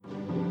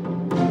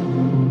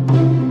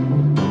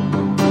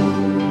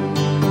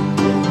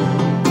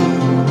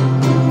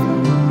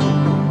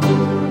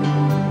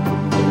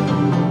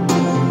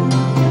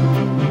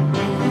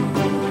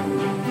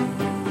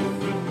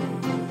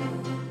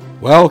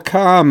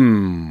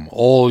Welcome,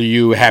 all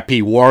you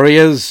happy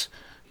warriors,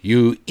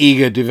 you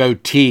eager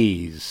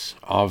devotees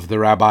of the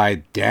Rabbi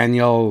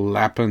Daniel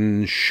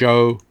Lapin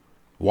Show.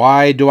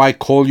 Why do I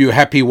call you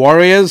happy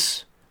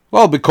warriors?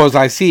 Well, because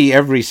I see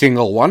every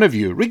single one of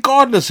you,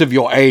 regardless of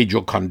your age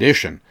or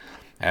condition,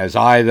 as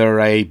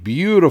either a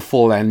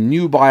beautiful and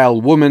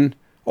nubile woman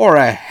or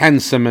a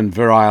handsome and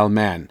virile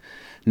man.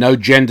 No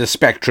gender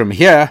spectrum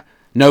here,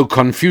 no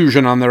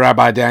confusion on the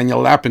Rabbi Daniel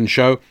Lapin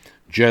Show,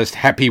 just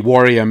happy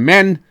warrior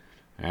men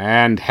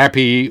and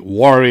happy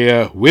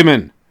warrior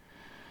women.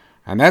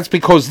 And that's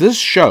because this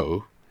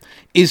show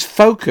is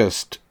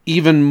focused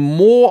even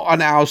more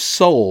on our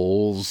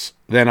souls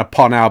than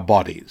upon our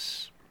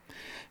bodies.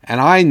 And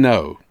I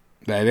know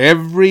that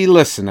every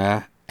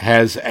listener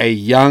has a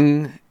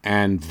young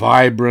and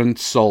vibrant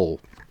soul.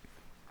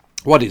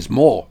 What is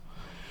more,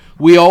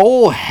 we are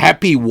all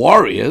happy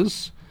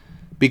warriors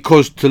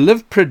because to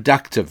live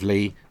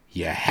productively,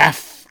 you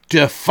have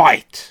to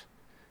fight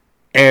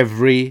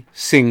every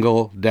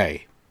single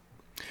day.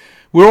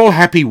 We're all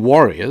happy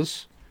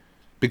warriors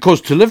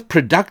because to live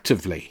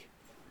productively,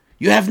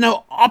 you have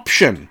no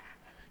option.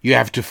 You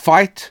have to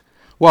fight,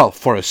 well,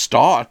 for a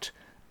start,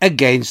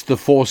 against the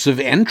force of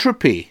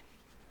entropy.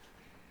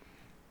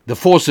 The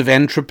force of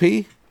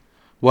entropy?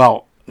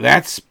 Well,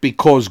 that's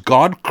because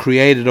God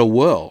created a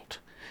world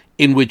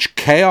in which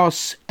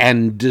chaos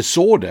and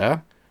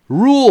disorder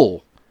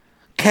rule.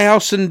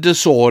 Chaos and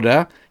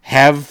disorder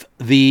have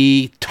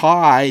the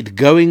tide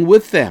going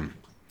with them.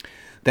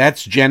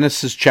 That's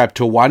Genesis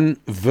chapter 1,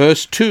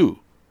 verse 2.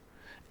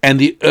 And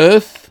the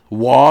earth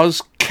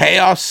was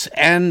chaos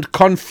and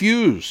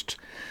confused.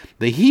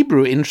 The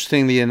Hebrew,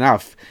 interestingly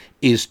enough,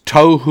 is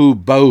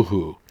tohu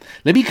bohu.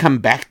 Let me come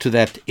back to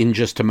that in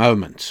just a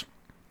moment.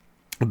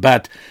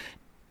 But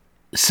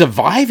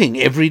surviving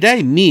every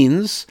day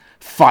means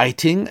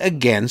fighting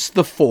against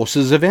the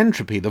forces of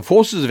entropy. The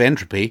forces of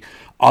entropy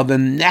are the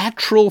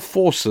natural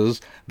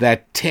forces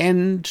that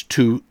tend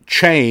to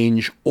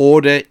change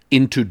order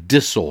into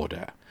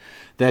disorder,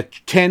 that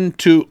tend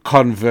to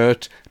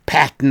convert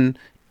pattern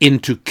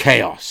into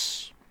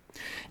chaos.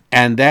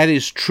 And that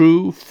is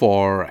true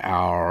for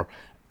our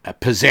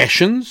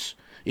possessions.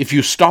 If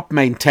you stop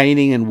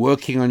maintaining and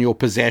working on your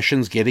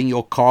possessions, getting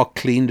your car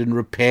cleaned and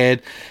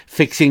repaired,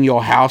 fixing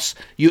your house,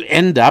 you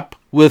end up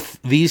with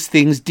these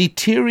things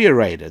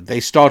deteriorated. They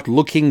start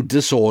looking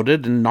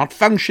disordered and not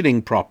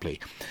functioning properly.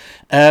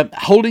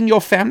 Holding your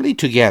family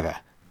together,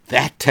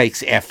 that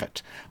takes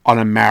effort. On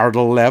a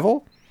marital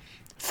level,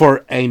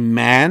 for a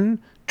man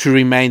to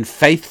remain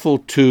faithful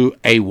to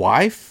a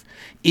wife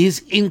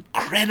is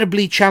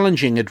incredibly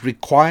challenging. It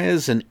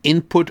requires an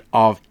input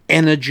of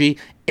energy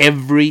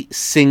every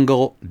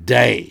single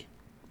day.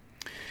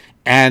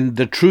 And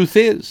the truth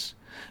is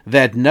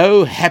that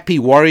no happy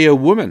warrior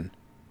woman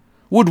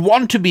would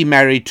want to be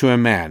married to a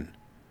man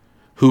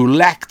who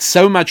lacked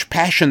so much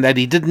passion that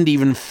he didn't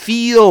even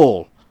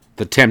feel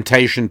the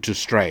temptation to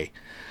stray.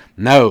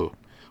 No,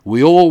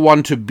 we all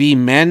want to be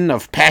men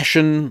of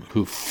passion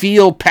who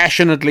feel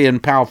passionately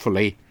and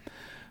powerfully,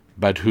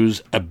 but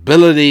whose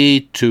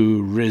ability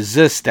to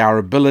resist, our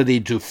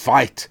ability to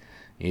fight,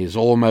 is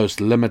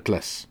almost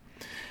limitless.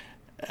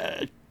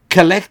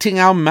 Collecting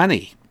our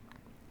money,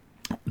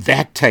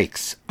 that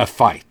takes a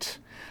fight.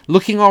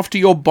 Looking after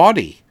your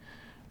body,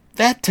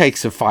 that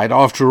takes a fight.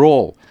 After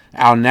all,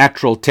 our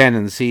natural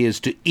tendency is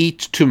to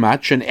eat too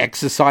much and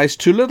exercise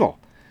too little.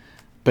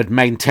 But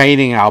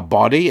maintaining our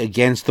body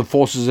against the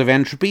forces of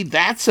entropy,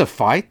 that's a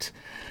fight.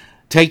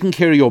 Taking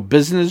care of your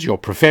business, your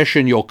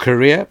profession, your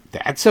career,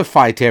 that's a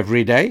fight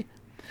every day.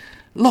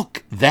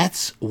 Look,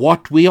 that's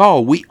what we are.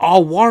 We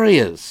are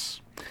warriors.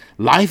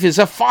 Life is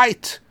a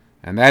fight,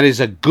 and that is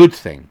a good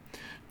thing.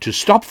 To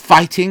stop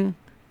fighting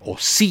or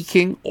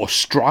seeking or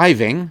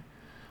striving,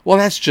 well,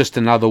 that's just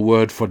another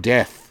word for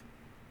death.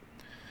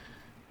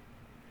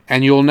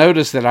 And you'll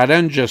notice that I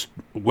don't just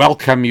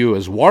welcome you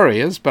as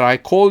warriors, but I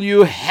call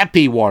you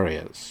happy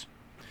warriors.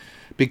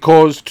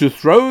 Because to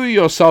throw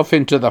yourself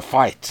into the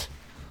fight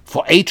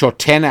for 8 or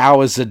 10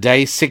 hours a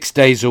day, 6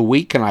 days a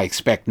week, and I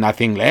expect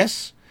nothing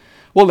less,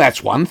 well,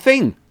 that's one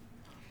thing.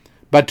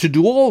 But to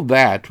do all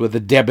that with a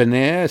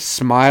debonair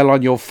smile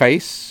on your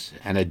face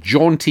and a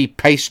jaunty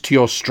pace to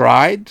your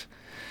stride,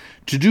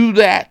 to do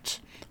that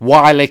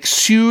while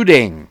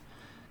exuding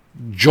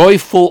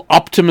joyful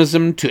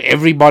optimism to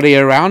everybody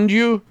around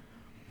you,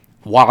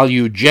 while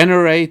you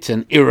generate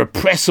an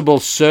irrepressible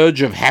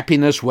surge of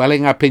happiness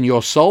welling up in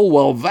your soul,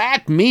 well,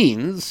 that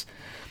means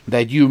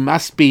that you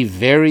must be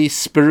very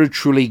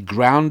spiritually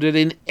grounded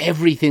in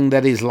everything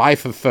that is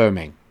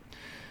life-affirming,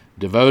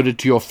 devoted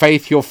to your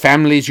faith, your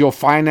families, your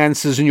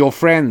finances, and your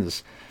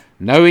friends,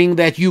 knowing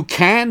that you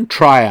can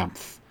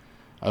triumph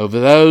over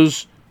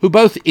those who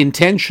both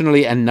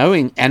intentionally and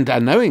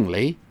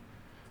unknowingly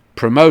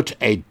promote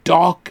a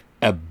dark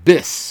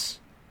abyss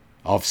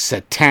of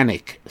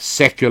satanic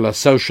secular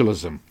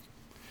socialism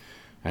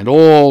and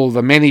all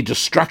the many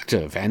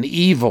destructive and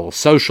evil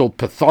social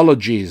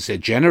pathologies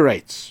it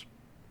generates.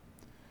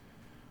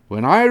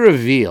 When I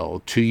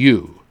reveal to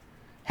you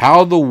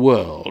how the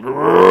world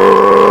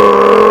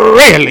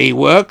really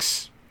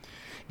works.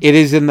 It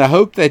is in the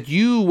hope that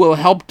you will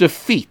help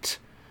defeat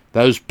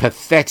those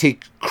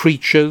pathetic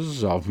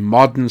creatures of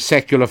modern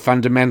secular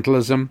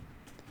fundamentalism,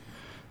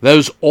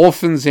 those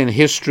orphans in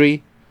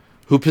history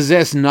who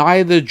possess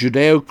neither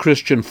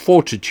Judeo-Christian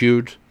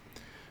fortitude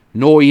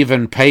nor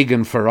even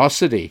pagan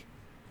ferocity,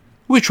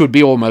 which would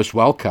be almost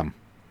welcome.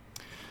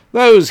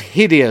 Those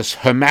hideous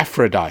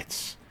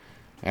hermaphrodites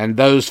and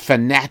those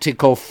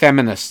fanatical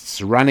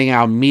feminists running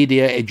our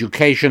media,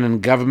 education,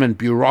 and government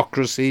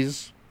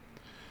bureaucracies,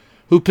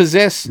 who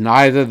possess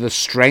neither the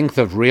strength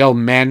of real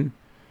men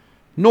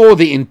nor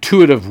the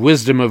intuitive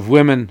wisdom of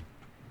women.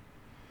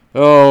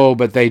 Oh,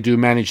 but they do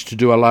manage to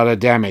do a lot of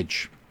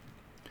damage.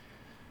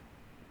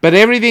 But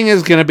everything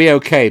is going to be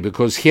okay,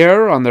 because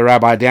here on the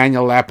Rabbi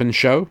Daniel Lapin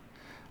Show,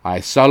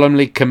 I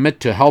solemnly commit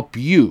to help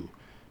you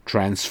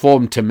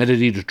transform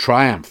timidity to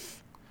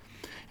triumph,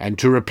 and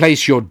to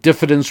replace your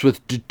diffidence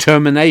with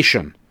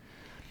determination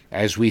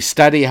as we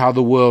study how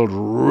the world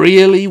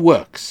really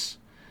works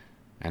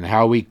and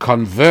how we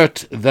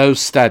convert those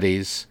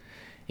studies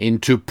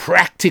into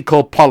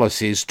practical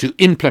policies to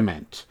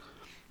implement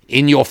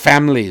in your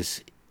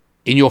families,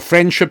 in your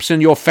friendships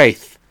and your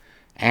faith,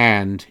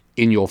 and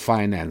in your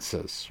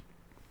finances.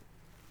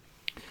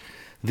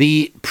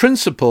 The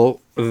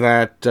principle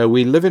that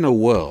we live in a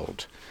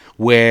world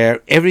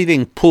where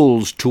everything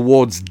pulls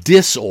towards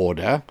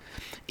disorder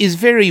is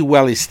very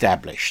well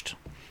established.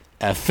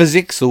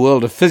 Physics, the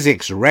world of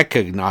physics,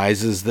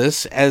 recognizes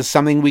this as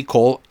something we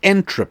call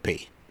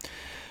entropy,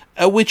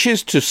 which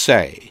is to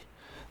say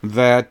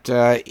that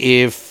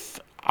if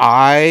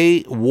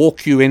I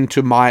walk you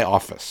into my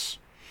office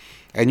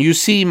and you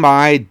see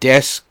my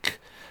desk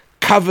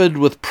covered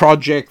with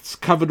projects,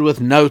 covered with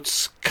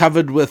notes,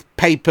 covered with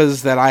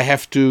papers that I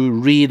have to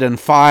read and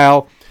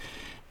file,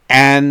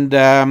 and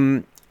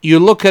you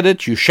look at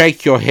it, you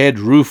shake your head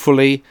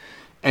ruefully,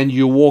 and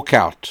you walk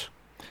out.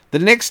 The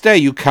next day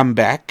you come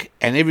back,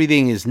 and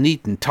everything is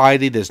neat and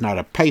tidy. There's not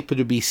a paper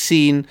to be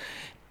seen.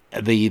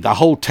 The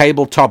whole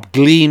tabletop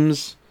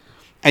gleams.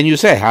 And you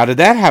say, how did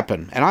that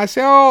happen? And I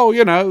say, I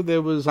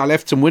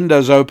left some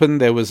windows open.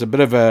 There was a bit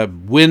of a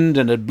wind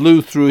and it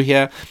blew through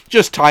here.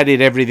 Just tidied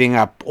everything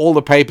up. All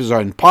the papers are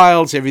in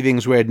piles.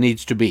 Everything's where it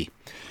needs to be.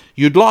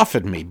 You'd laugh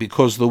at me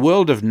because the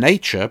world of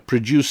nature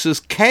produces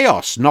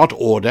chaos, not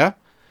order.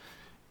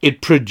 It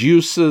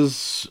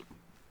produces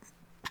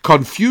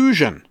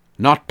confusion,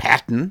 not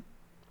pattern.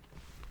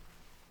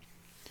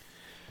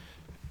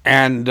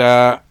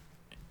 And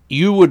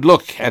you would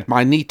look at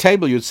my neat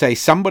table, you'd say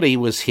somebody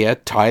was here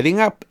tidying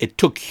up. It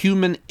took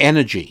human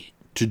energy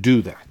to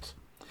do that.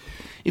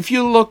 If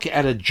you look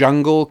at a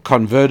jungle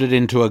converted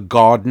into a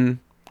garden,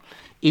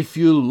 if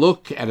you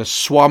look at a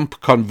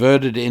swamp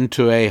converted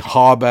into a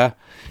harbor,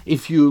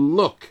 if you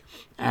look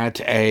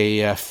at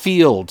a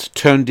field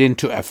turned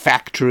into a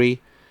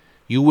factory,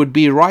 you would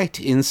be right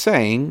in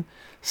saying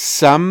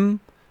some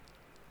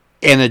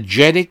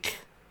energetic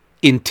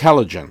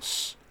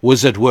intelligence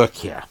was at work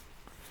here.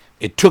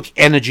 It took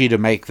energy to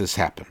make this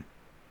happen.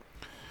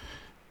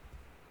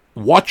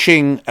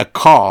 Watching a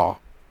car,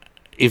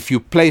 if you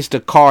placed a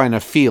car in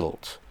a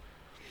field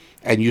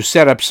and you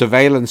set up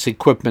surveillance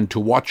equipment to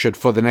watch it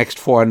for the next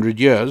 400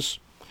 years,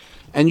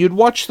 and you'd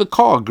watch the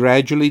car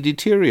gradually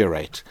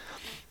deteriorate.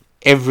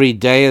 Every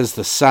day as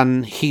the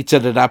sun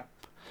heated it up,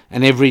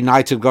 and every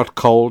night it got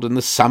cold, and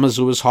the summers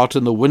it was hot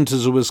and the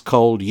winters it was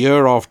cold,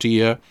 year after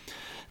year,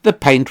 the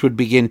paint would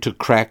begin to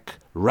crack,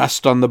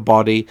 rust on the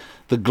body,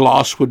 the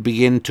glass would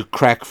begin to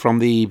crack from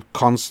the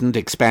constant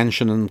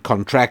expansion and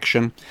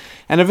contraction,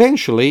 and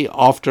eventually,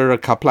 after a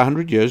couple of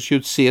 100 years,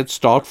 you'd see it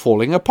start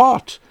falling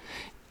apart.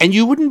 And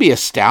you wouldn't be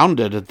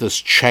astounded at this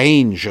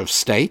change of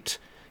state.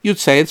 You'd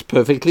say it's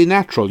perfectly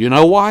natural. You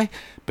know why?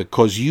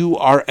 Because you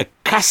are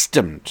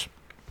accustomed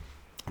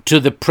to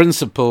the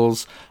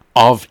principles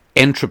of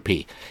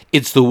entropy.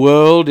 It's the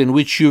world in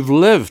which you've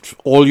lived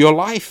all your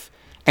life,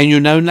 and you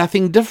know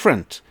nothing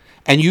different.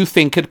 And you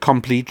think it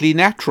completely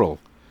natural.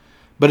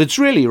 But it's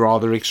really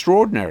rather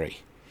extraordinary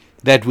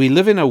that we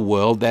live in a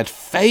world that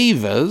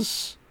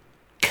favors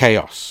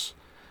chaos,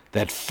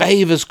 that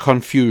favors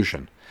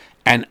confusion,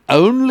 and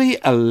only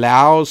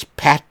allows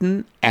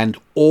pattern and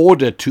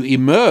order to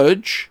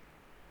emerge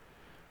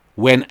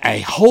when a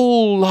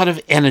whole lot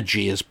of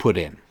energy is put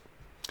in.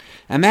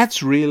 And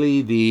that's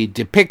really the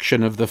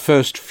depiction of the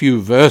first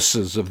few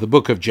verses of the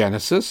book of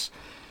Genesis,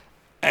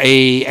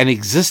 an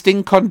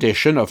existing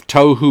condition of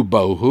tohu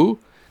bohu,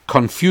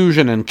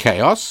 confusion and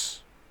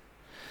chaos,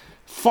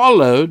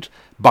 followed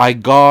by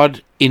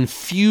God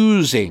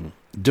infusing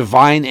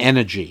divine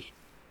energy.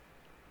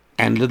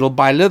 And little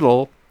by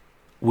little,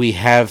 we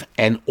have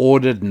an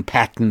ordered and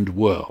patterned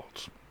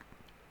world.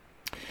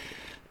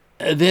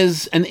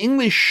 There's an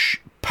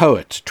English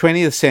poet,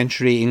 20th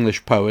century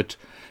English poet,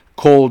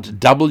 called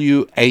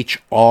W.H.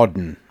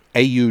 Auden,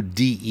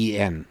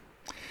 A-U-D-E-N.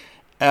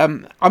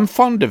 I'm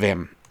fond of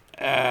him.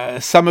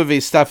 Some of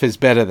his stuff is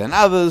better than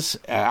others.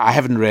 I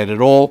haven't read it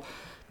all.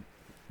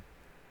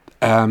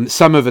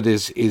 Some of it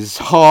is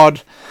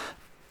hard.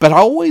 But I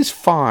always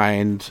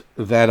find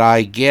that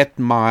I get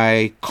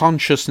my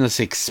consciousness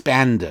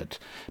expanded,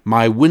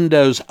 my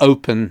windows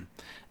open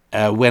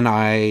when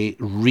I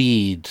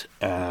read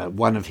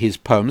one of his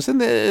poems.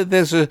 And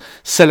there's a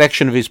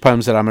selection of his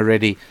poems that I'm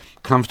already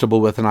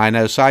comfortable with and I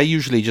know, so I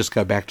usually just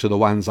go back to the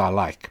ones I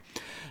like.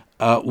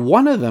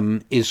 One of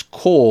them is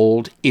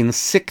called In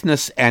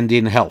Sickness and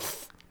in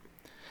Health.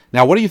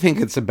 Now, what do you think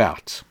it's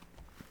about?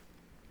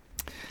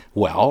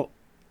 Well,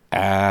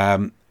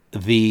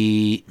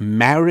 the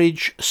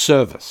marriage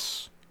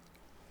service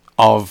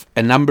of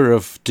a number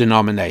of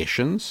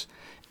denominations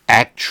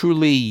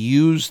actually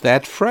use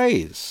that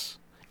phrase,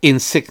 in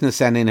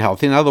sickness and in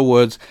health. In other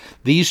words,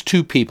 these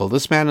two people,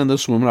 this man and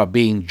this woman, are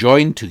being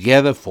joined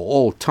together for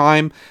all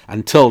time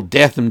until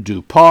death them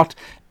do part,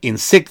 in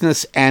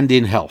sickness and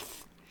in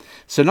health.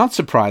 So not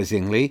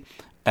surprisingly,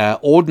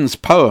 Auden's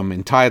poem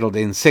entitled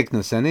In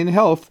Sickness and in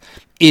Health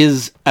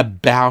is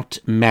about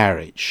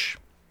marriage.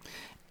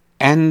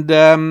 And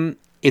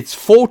it's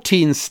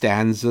 14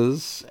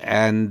 stanzas,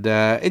 and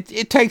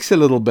it takes a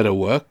little bit of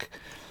work.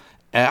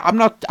 I'm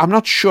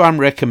not sure I'm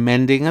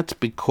recommending it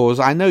because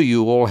I know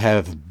you all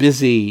have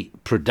busy,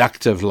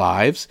 productive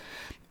lives,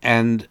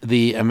 and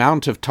the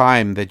amount of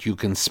time that you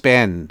can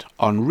spend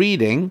on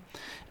reading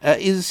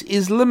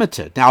is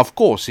limited. Now, of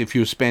course, if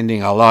you're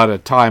spending a lot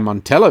of time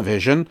on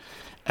television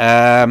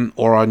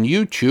or on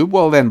YouTube,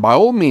 well, then by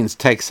all means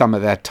take some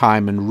of that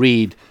time and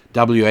read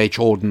W.H.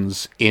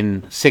 Auden's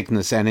In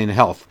Sickness and in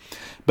Health.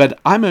 But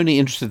I'm only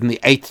interested in the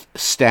 8th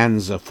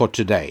stanza for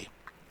today.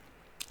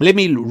 Let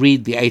me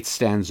read the 8th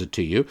stanza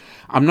to you.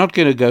 I'm not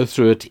going to go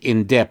through it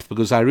in depth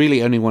because I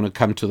really only want to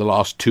come to the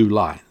last 2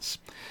 lines.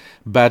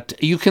 But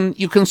you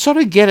can sort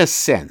of get a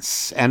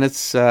sense, and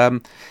it's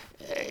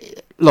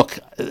look,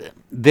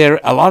 there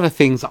are a lot of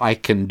things I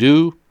can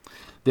do.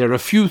 There are a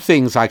few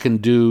things I can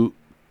do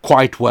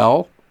quite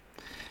well.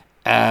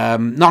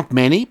 Not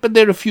many, but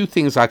there are a few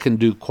things I can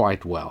do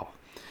quite well.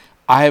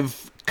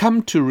 I've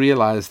come to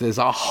realize there's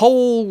a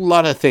whole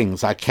lot of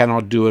things I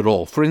cannot do at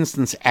all. For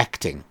instance,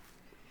 acting.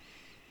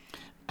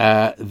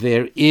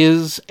 There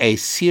is a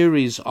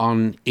series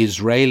on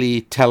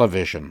Israeli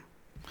television.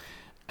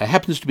 It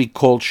happens to be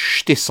called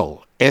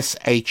Shtisel,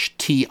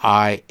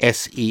 Shtisel.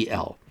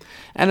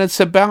 And it's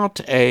about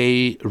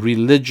a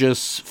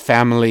religious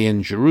family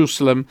in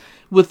Jerusalem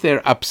with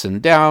their ups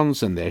and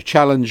downs and their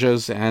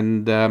challenges.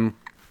 And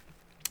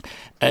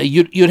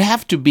you'd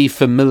have to be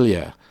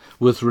familiar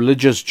with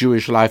religious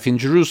Jewish life in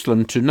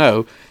Jerusalem to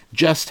know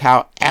just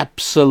how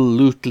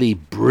absolutely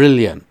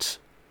brilliant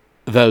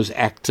those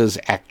actors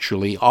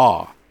actually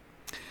are.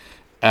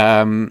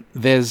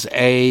 There's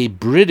a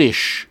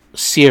British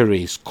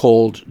series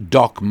called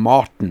Doc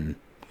Martin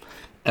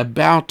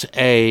about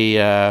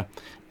a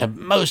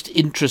most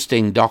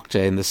interesting doctor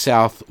in the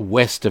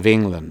southwest of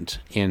England,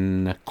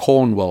 in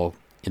Cornwall,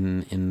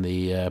 in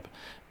the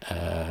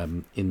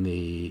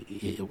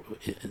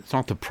it's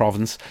not the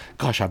province.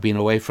 Gosh, I've been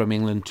away from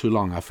England too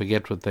long. I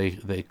forget what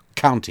the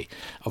county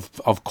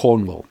of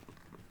Cornwall,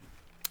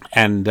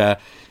 and the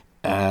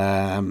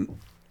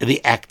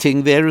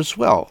acting there as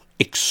well,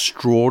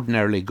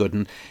 extraordinarily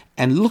good.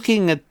 And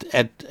looking at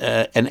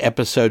an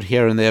episode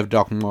here and there of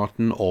Doc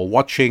Martin or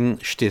watching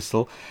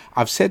Shtisel,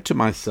 I've said to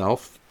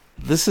myself,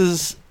 this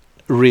is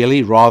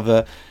really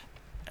rather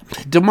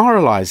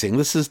demoralizing.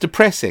 This is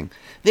depressing.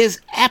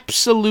 There's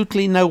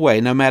absolutely no way,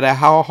 no matter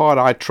how hard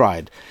I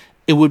tried,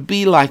 it would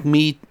be like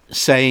me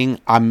saying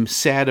I'm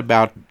sad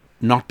about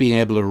not being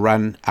able to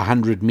run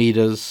 100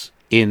 meters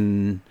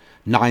in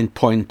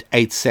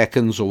 9.8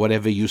 seconds or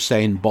whatever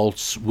Usain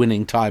Bolt's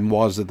winning time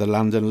was at the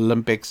London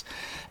Olympics.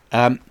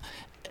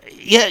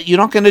 Yeah, you're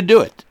not going to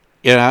do it.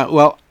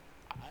 Well,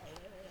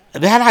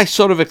 that I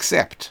sort of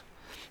accept.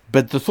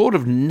 But the thought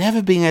of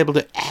never being able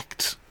to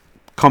act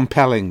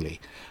compellingly,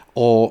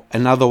 or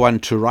another one,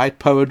 to write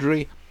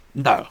poetry,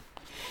 no.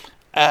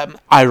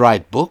 I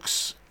write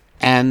books,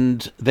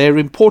 and they're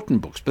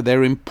important books, but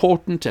they're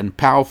important and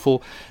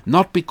powerful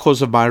not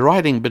because of my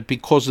writing, but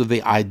because of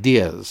the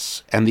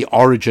ideas and the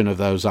origin of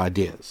those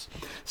ideas.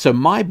 So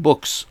my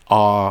books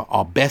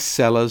are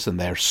bestsellers, and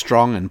they're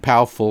strong and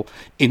powerful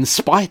in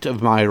spite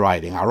of my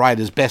writing. I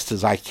write as best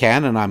as I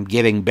can, and I'm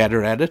getting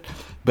better at it,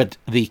 but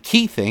the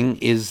key thing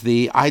is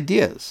the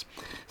ideas.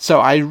 So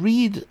I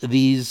read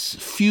these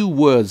few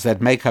words that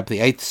make up the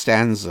 8th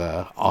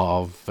stanza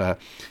of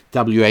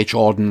W.H.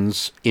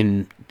 Auden's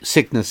In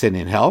Sickness and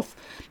in Health,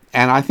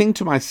 and I think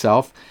to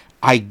myself,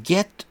 I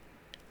get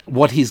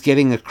what he's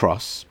getting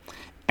across,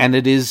 and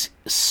it is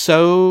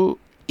so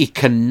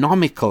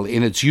economical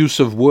in its use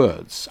of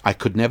words. I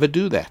could never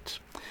do that,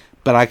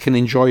 but I can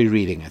enjoy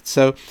reading it.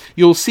 So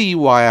you'll see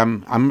why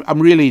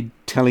I'm really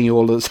telling you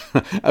all this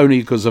only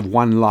because of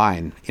one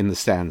line in the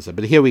stanza.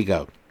 But here we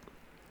go.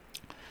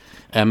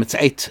 It's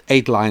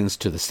eight lines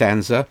to the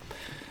stanza.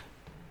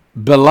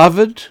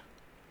 Beloved,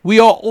 we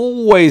are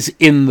always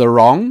in the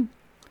wrong,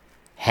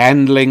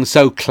 handling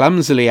so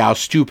clumsily our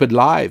stupid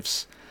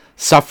lives,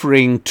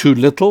 suffering too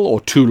little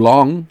or too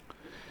long,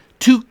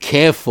 too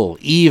careful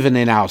even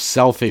in our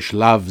selfish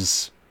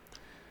loves.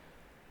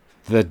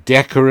 The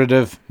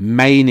decorative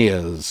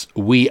manias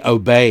we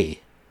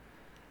obey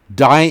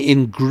die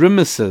in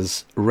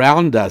grimaces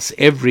round us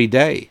every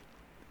day.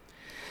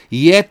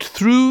 Yet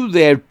through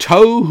their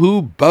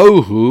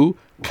tohu-bohu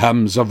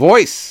comes a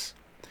voice,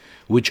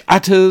 which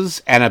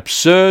utters an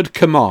absurd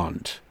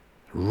command: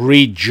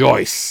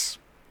 rejoice.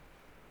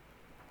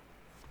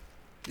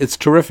 It's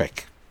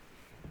terrific.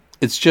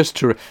 It's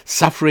just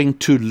suffering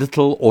too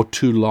little or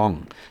too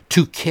long,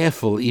 too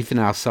careful even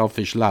our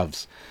selfish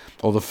loves.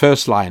 Or the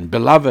first line,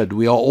 beloved,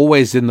 we are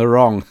always in the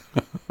wrong.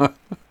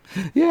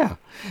 Yeah.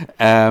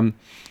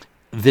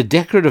 The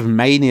decorative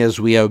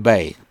manias we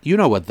obey. You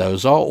know what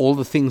those are, all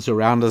the things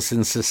around us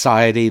in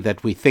society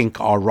that we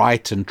think are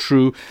right and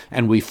true,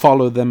 and we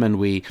follow them, and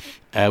we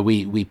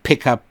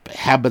pick up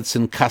habits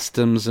and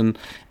customs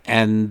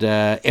and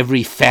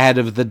every fad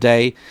of the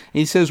day. And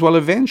he says, well,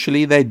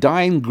 eventually they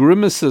die in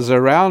grimaces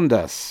around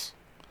us.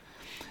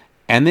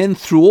 And then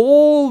through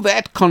all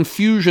that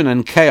confusion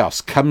and chaos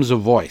comes a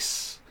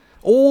voice.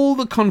 All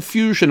the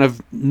confusion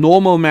of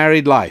normal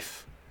married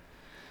life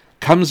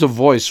comes a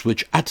voice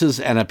which utters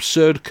an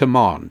absurd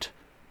command: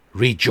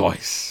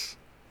 rejoice.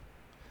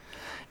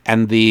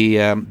 And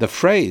the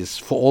phrase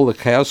for all the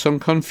chaos and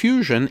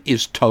confusion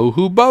is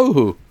tohu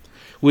bohu,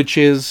 which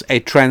is a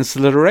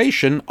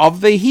transliteration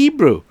of the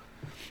Hebrew.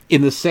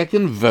 In the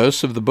second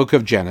verse of the book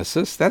of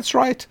Genesis, that's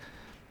right.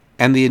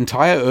 And the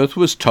entire earth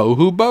was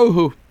tohu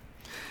bohu.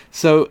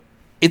 So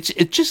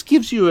it just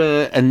gives you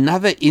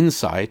another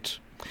insight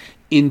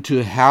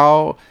into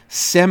how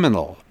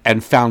seminal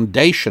and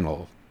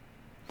foundational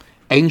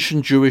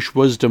ancient Jewish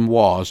wisdom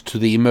was to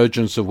the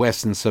emergence of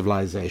Western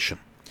civilization.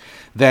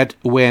 That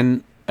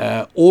when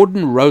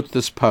Auden wrote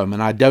this poem,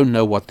 and I don't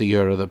know what the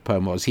year of the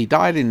poem was. He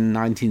died in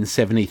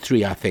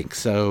 1973, I think.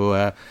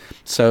 So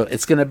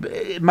it's going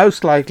to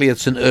most likely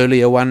it's an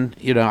earlier one.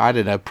 You know, I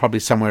don't know, probably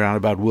somewhere around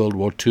about World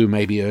War II,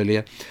 maybe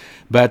earlier.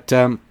 But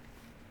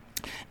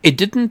it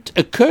didn't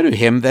occur to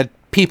him that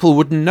people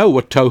wouldn't know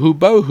what tohu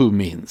bohu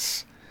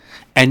means,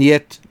 and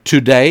yet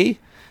today,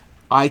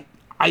 I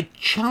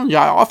challenge.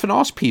 I often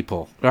ask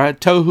people, right?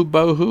 Tohu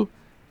bohu,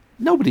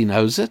 nobody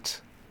knows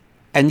it.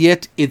 And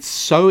yet it's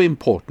so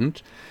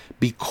important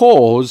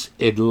because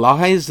it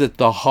lies at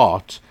the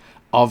heart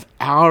of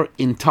our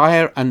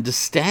entire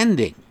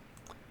understanding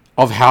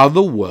of how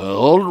the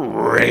world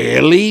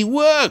really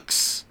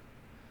works.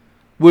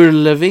 We're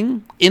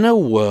living in a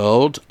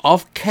world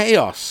of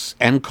chaos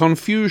and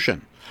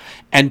confusion.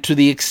 And to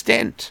the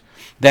extent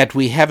that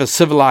we have a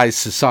civilized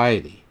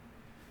society,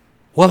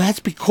 well, that's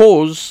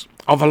because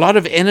of a lot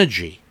of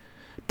energy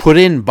put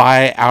in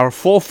by our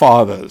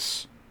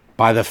forefathers,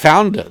 by the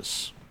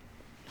founders.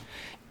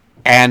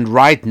 And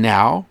right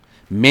now,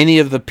 many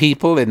of the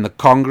people in the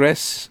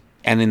Congress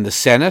and in the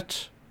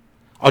Senate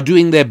are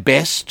doing their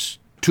best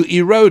to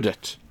erode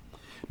it.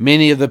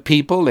 Many of the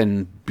people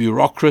in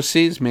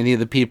bureaucracies, many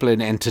of the people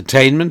in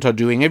entertainment are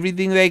doing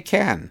everything they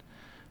can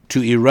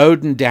to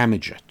erode and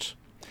damage it.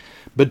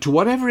 But to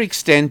whatever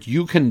extent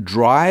you can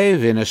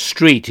drive in a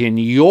street in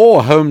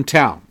your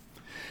hometown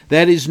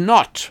that is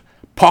not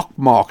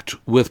pockmarked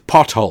with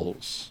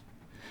potholes,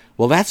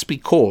 well, that's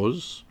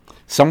because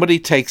somebody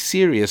takes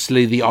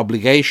seriously the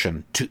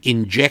obligation to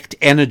inject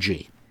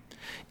energy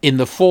in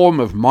the form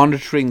of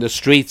monitoring the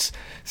streets,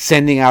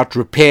 sending out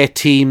repair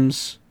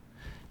teams,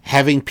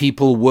 having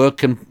people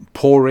work and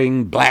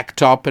pouring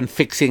blacktop and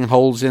fixing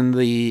holes in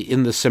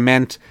the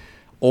cement,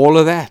 all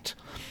of that.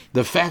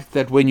 The fact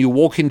that when you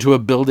walk into a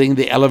building,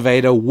 the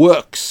elevator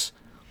works,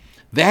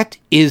 that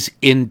is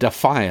in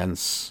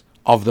defiance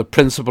of the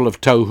principle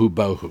of tohu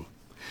bohu.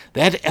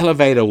 That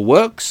elevator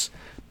works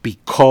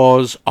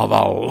because of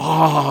a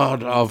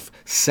lot of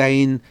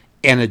sane,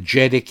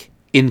 energetic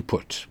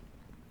input.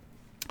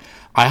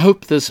 I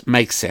hope this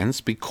makes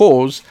sense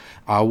because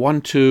I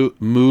want to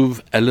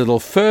move a little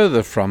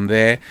further from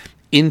there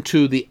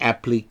into the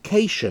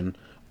application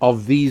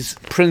of these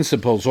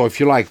principles, or if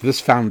you like, this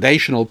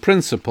foundational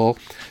principle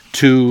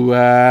to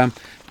a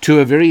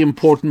very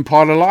important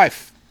part of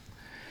life.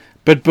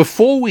 But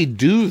before we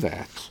do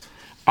that,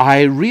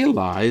 I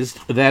realized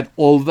that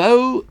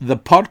although the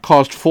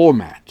podcast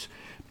format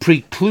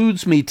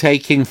precludes me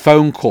taking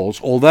phone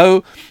calls,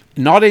 although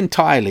not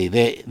entirely,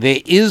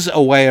 there is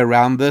a way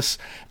around this.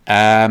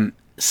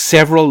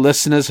 Several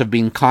listeners have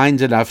been kind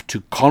enough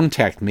to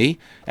contact me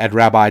at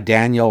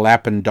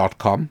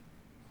rabbidaniellapin.com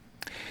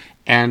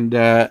and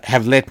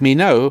have let me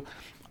know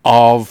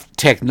of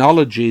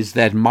technologies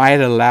that might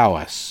allow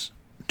us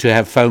to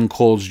have phone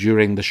calls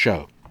during the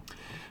show.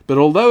 But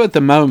although at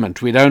the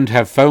moment we don't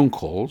have phone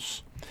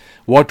calls,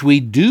 what we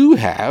do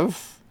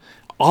have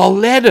are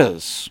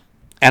letters.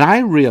 And I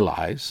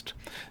realized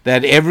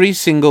that every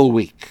single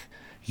week,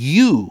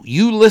 you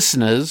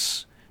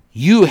listeners,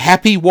 you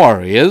happy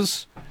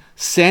warriors,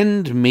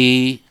 send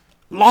me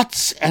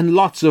lots and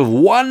lots of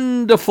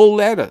wonderful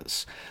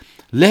letters.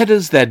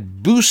 Letters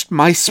that boost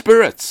my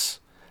spirits.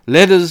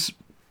 Letters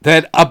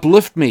that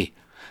uplift me.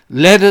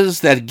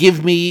 Letters that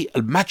give me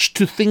much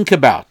to think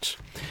about.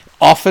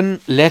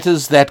 Often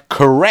letters that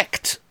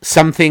correct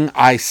something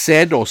I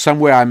said or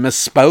somewhere I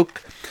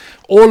misspoke.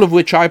 all of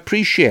which I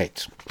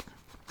appreciate.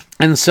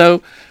 And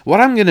so what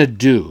I'm going to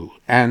do,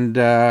 and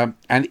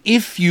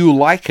if you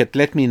like it,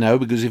 let me know,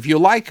 because if you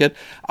like it,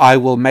 I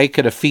will make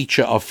it a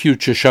feature of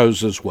future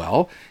shows as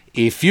well.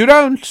 If you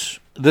don't,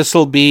 this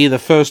will be the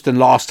first and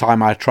last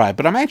time I try.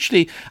 But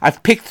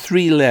I've picked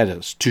 3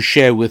 letters to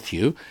share with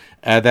you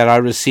that I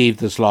received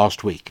this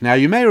last week. Now,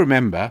 you may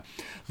remember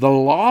the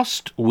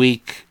last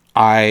week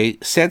I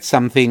said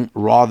something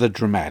rather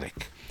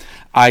dramatic.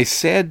 I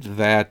said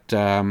that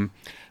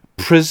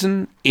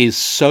prison is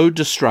so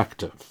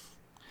destructive.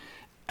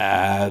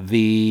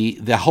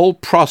 The whole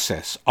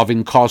process of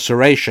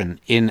incarceration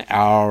in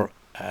our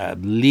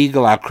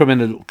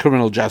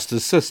criminal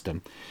justice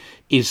system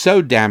is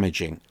so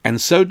damaging and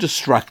so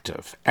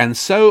destructive and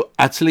so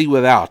utterly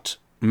without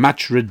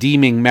much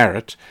redeeming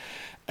merit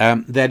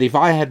that if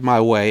I had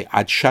my way,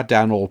 I'd shut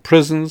down all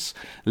prisons,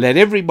 let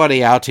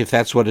everybody out if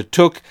that's what it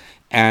took,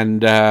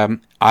 and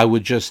I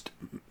would just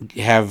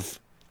have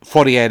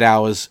 48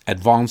 hours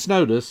advance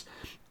notice,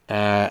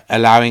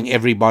 allowing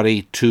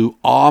everybody to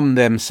arm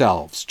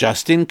themselves,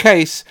 just in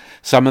case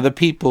some of the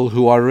people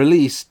who are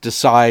released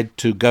decide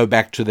to go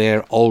back to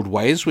their old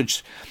ways,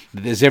 which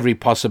there's every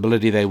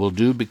possibility they will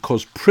do,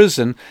 because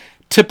prison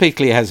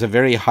typically has a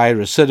very high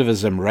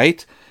recidivism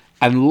rate,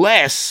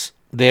 unless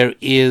there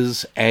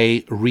is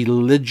a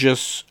real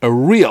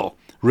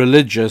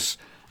religious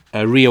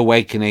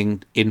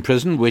reawakening in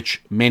prison,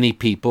 which many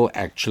people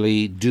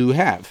actually do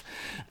have.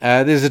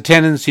 There's a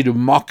tendency to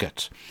mock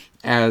it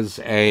as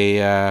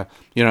a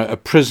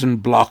prison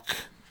block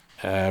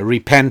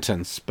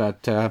repentance,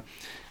 but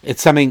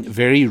it's something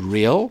very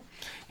real.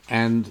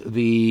 And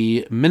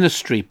the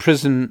ministry,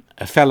 Prison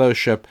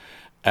Fellowship,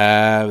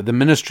 the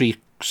ministry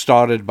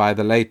started by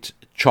the late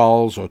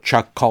Charles or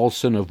Chuck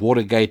Colson of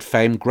Watergate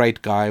fame,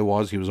 great guy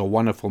he was a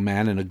wonderful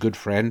man and a good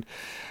friend.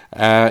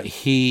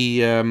 His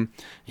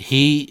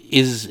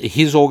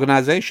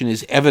organization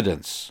is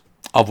evidence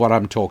of what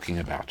I'm talking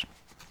about.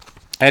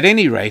 At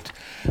any rate,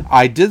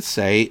 I did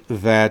say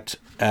that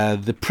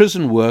the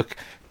prison work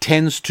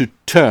tends to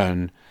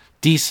turn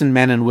decent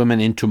men and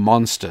women into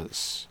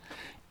monsters.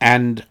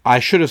 And I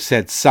should have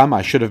said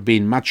I should have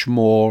been much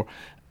more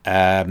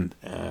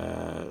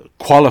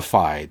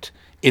qualified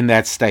in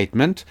that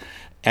statement.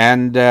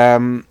 And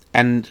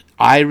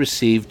I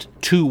received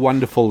 2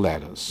 wonderful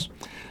letters.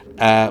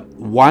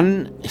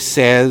 One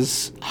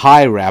says,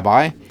 "Hi,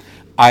 Rabbi.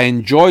 I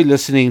enjoy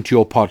listening to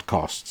your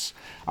podcasts.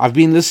 I've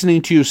been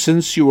listening to you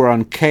since you were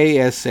on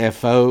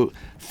KSFO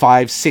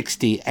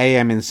 560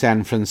 AM in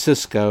San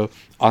Francisco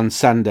on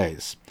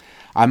Sundays.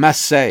 I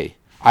must say,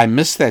 I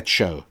miss that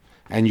show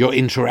and your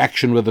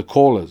interaction with the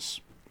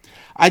callers.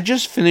 I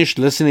just finished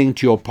listening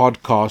to your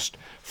podcast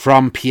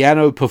From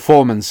Piano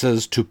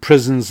Performances to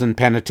Prisons and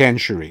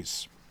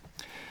Penitentiaries.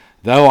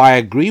 Though I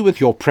agree with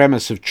your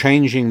premise of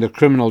changing the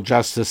criminal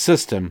justice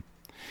system,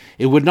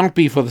 it would not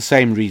be for the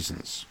same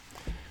reasons.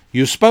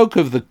 You spoke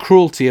of the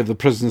cruelty of the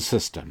prison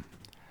system.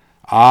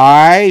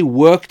 I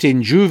worked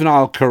in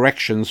juvenile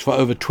corrections for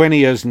over 20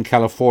 years in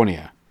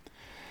California,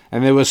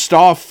 and there were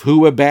staff who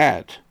were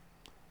bad,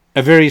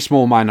 a very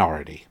small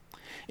minority.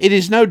 It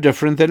is no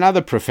different than any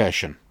other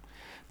profession.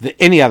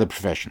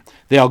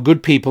 There are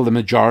good people, the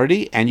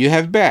majority, and you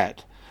have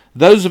bad.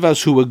 Those of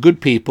us who were good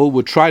people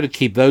would try to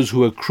keep those who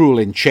were cruel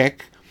in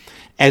check,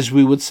 as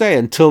we would say,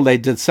 until they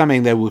did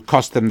something that would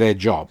cost them their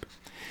job.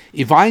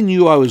 If I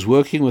knew I was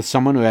working with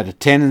someone who had a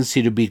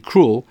tendency to be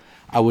cruel,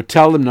 I would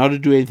tell them not to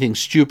do anything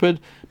stupid,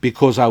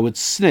 because I would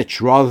snitch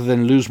rather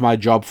than lose my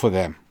job for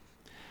them.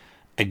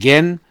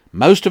 Again,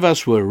 most of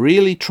us were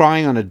really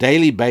trying on a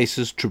daily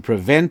basis to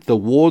prevent the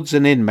wards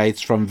and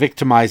inmates from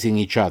victimizing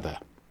each other.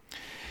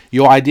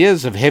 Your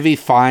ideas of heavy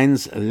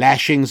fines,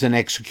 lashings, and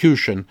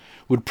execution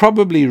would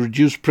probably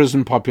reduce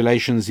prison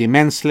populations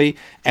immensely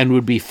and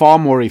would be far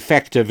more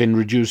effective in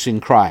reducing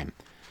crime.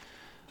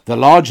 The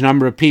large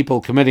number of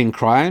people committing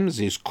crimes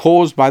is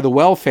caused by the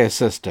welfare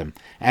system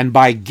and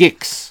by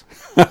GICs.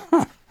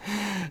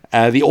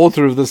 The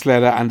author of this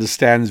letter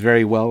understands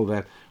very well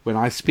that when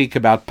I speak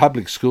about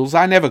public schools,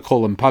 I never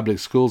call them public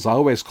schools. I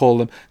always call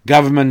them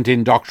government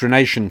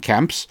indoctrination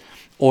camps,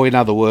 or in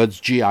other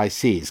words,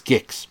 GICs,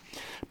 GICs.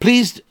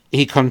 Please,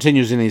 he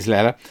continues in his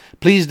letter,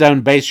 please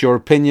don't base your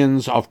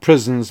opinions of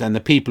prisons and the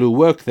people who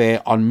work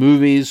there on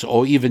movies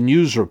or even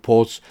news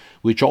reports,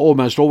 which are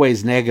almost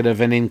always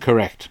negative and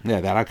incorrect. Yeah,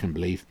 that I can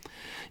believe.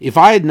 If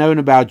I had known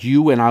about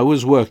you when I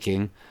was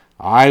working,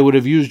 I would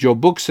have used your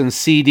books and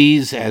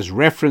CDs as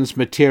reference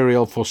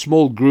material for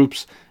small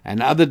groups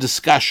and other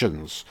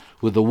discussions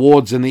with the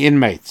wards and the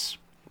inmates.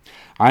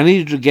 I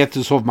needed to get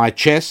this off my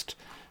chest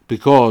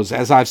because,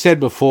 as I've said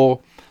before,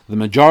 the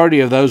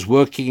majority of those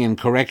working in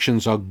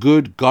corrections are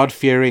good,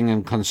 God-fearing,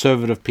 and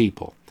conservative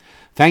people.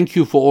 Thank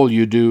you for all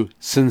you do,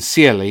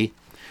 sincerely.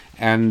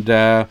 And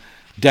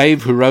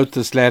Dave, who wrote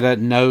this letter,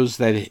 knows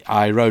that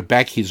I wrote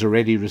back. He's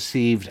already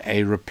received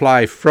a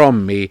reply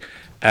from me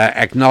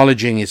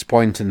acknowledging his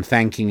point and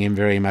thanking him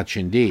very much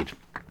indeed.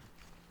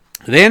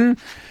 Then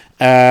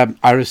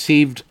I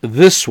received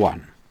this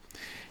one,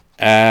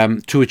 to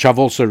which I've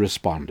also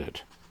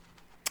responded.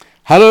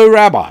 Hello,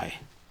 Rabbi.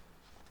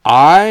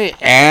 I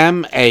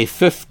am a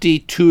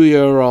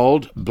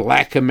 52-year-old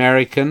black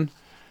American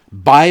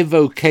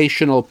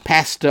bivocational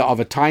pastor of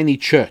a tiny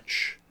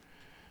church,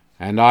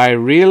 and I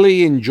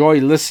really enjoy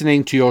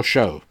listening to your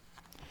show.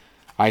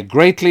 I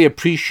greatly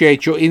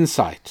appreciate your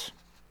insight.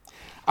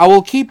 I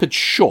will keep it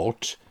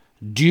short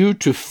due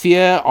to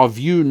fear of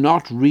you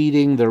not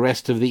reading the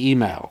rest of the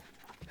email.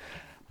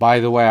 By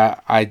the way,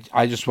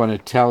 I just want to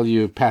tell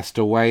you,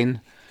 Pastor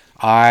Wayne,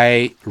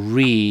 I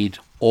read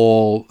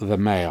all the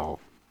mail.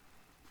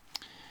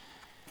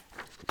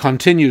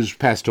 Continues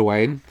Pastor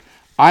Wayne,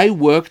 I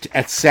worked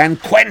at San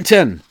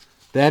Quentin.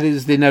 That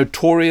is the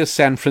notorious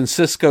San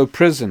Francisco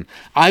prison.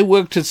 I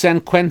worked at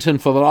San Quentin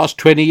for the last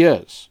 20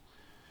 years.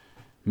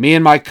 Me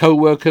and my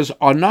co-workers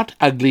are not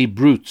ugly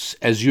brutes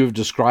as you have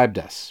described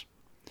us.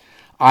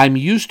 I'm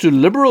used to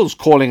liberals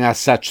calling us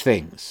such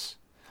things,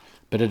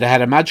 but it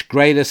had a much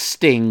greater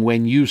sting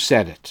when you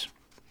said it.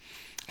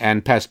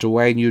 And Pastor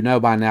Wayne, you know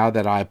by now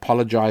that I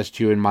apologized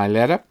to you in my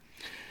letter.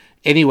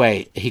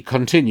 Anyway, he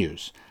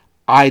continues,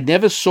 I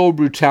never saw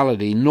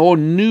brutality nor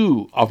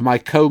knew of my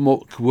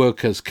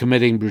co-workers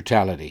committing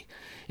brutality.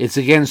 It's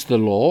against the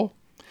law,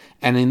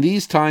 and in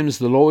these times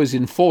the law is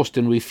enforced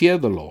and we fear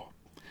the law.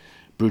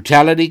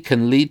 Brutality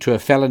can lead to a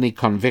felony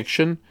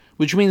conviction,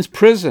 which means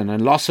prison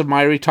and loss of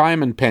my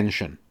retirement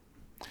pension.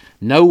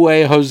 No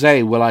way,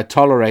 Jose, will I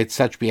tolerate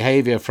such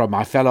behavior from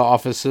my fellow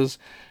officers,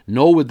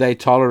 nor would they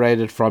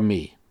tolerate it from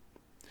me.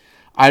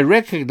 I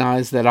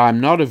recognize that I am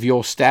not of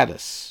your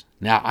status.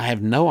 Now, I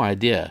have no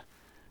idea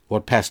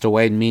what Pastor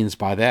Wayne means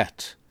by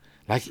that.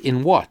 Like,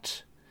 in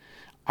what?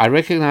 I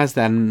recognize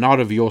that I'm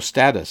not of your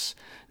status.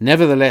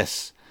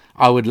 Nevertheless,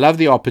 I would love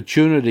the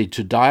opportunity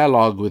to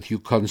dialogue with you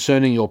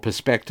concerning your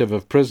perspective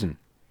of prison.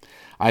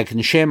 I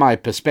can share my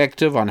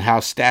perspective on how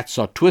stats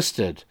are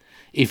twisted,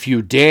 if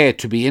you dare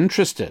to be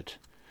interested.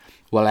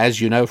 Well,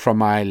 as you know from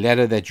my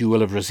letter that you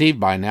will have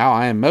received by now,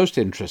 I am most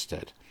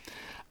interested.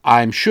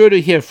 I am sure to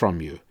hear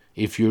from you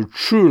if you're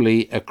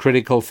truly a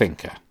critical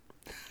thinker.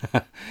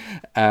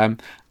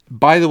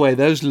 By the way,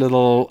 those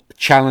little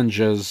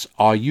challenges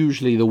are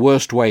usually the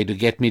worst way to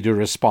get me to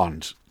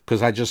respond,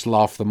 because I just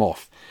laugh them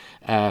off.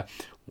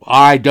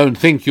 I don't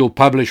think you'll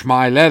publish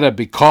my letter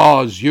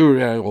because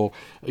or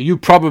you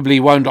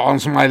probably won't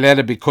answer my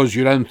letter because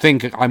you don't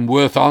think I'm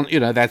worth on.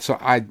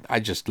 I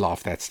just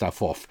laugh that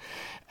stuff off.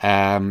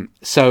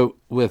 So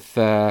with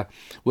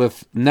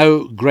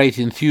no great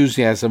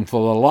enthusiasm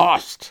for the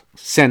last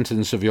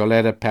sentence of your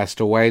letter,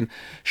 Pastor Wayne,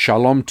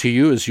 shalom to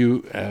you as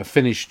you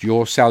finished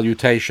your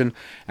salutation,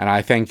 and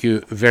I thank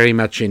you very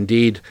much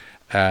indeed.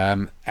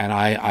 And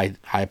I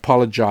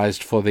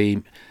apologized for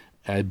the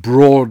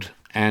broad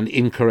and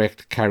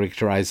incorrect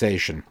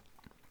characterization.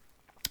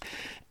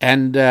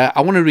 And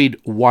I want to read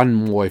one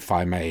more, if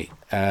I may.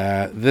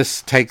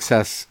 This takes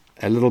us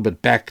a little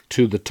bit back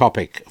to the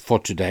topic for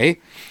today.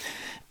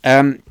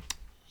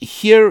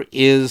 Here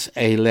is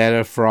a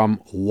letter from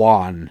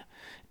Juan.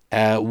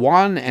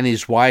 Juan and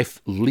his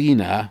wife,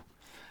 Lena,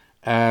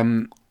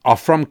 are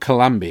from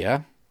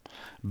Colombia,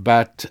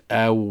 but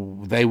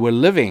they were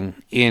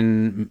living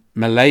in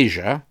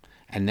Malaysia,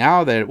 and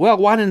now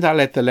why don't I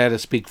let the letter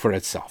speak for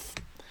itself?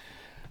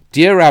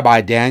 Dear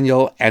Rabbi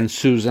Daniel and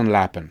Susan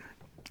Lappin,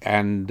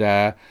 and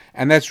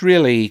that's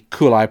really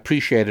cool. I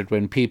appreciate it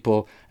when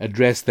people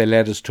address their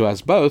letters to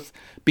us both,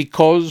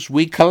 because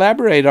we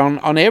collaborate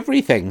on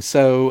everything.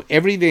 So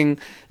everything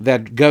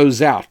that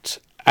goes out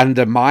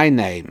under my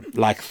name,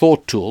 like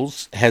Thought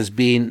Tools, has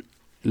been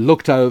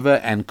looked over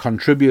and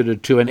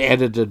contributed to and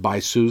edited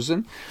by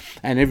Susan,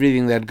 and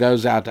everything that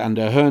goes out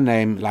under her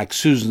name, like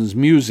Susan's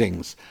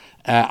Musings,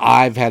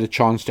 I've had a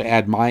chance to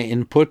add my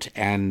input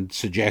and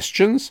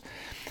suggestions.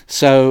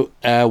 So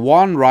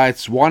Juan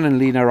and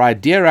Lena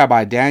write, Dear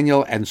Rabbi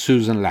Daniel and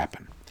Susan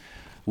Lappin,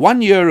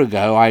 1 year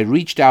ago I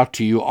reached out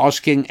to you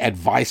asking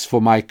advice for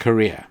my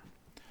career.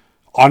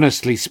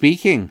 Honestly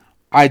speaking,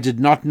 I did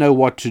not know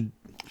what to...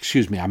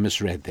 Excuse me, I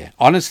misread there.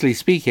 Honestly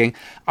speaking,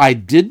 I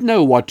did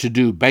know what to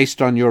do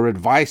based on your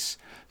advice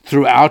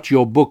throughout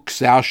your books,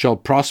 Thou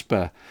Shalt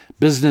Prosper,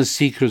 Business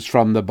Secrets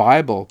from the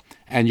Bible,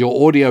 and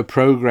your audio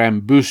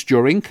program, Boost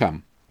Your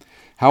Income.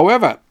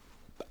 However,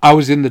 I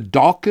was in the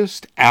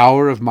darkest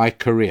hour of my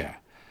career,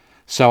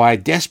 so I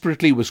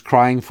desperately was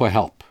crying for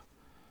help.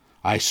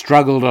 I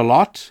struggled a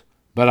lot,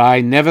 but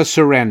I never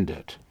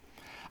surrendered.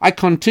 I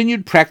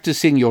continued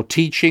practicing your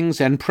teachings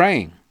and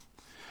praying.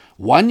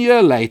 1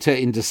 year later,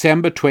 in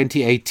December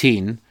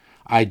 2018,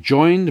 I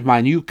joined my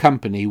new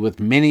company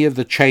with many of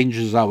the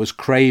changes I was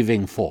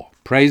craving for.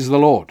 Praise the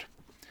Lord.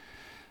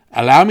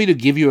 Allow me to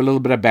give you a little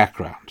bit of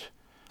background.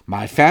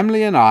 My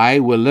family and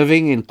I were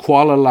living in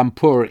Kuala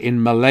Lumpur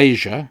in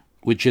Malaysia,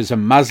 which is a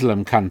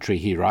Muslim country,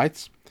 he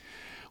writes,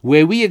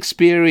 where we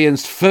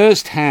experienced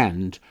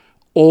firsthand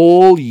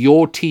all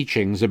your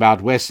teachings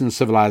about Western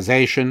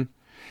civilization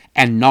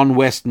and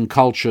non-Western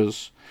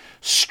cultures,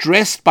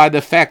 stressed by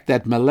the fact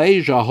that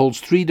Malaysia holds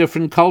 3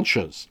 different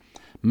cultures: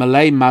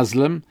 Malay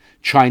Muslim,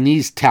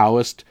 Chinese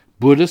Taoist,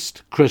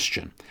 Buddhist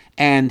Christian,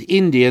 and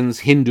Indians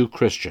Hindu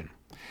Christian.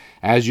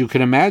 As you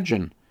can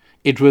imagine,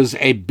 It was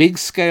a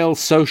big-scale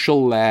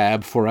social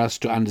lab for us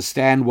to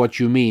understand what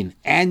you mean.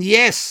 And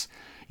yes,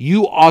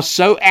 you are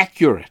so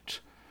accurate.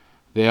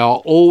 There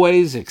are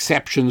always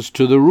exceptions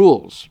to the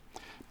rules.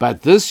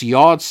 But this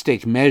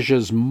yardstick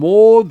measures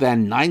more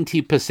than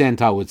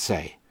 90%, I would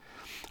say.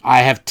 I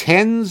have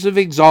tens of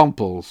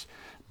examples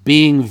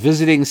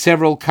visiting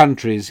several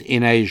countries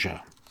in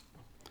Asia.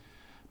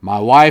 My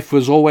wife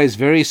was always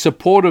very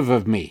supportive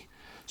of me,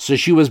 so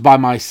she was by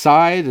my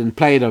side and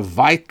played a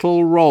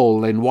vital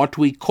role in what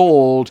we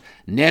called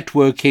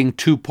Networking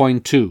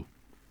 2.2.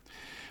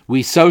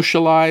 We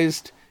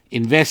socialized,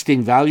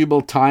 investing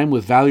valuable time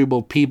with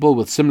valuable people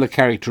with similar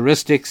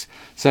characteristics,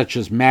 such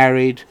as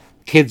married,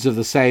 kids of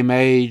the same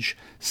age,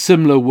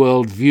 similar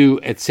worldview,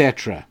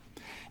 etc.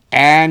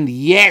 And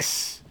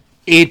yes,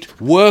 it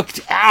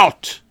worked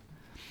out.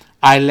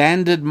 I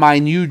landed my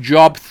new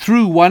job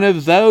through one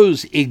of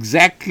those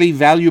exactly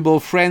valuable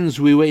friends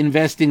we were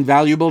investing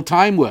valuable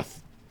time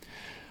with.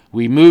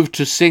 We moved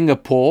to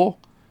Singapore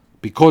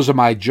because of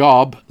my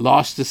job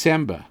last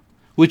December,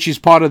 which is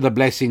part of the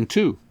blessing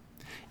too.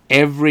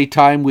 Every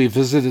time we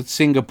visited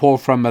Singapore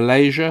from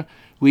Malaysia,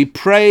 we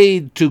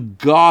prayed to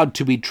God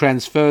to be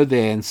transferred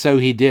there, and so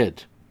he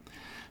did.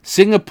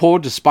 Singapore,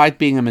 despite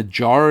being a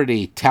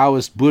majority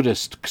Taoist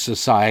Buddhist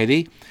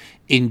society,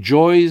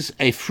 enjoys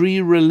a free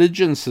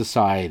religion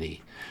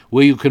society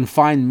where you can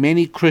find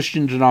many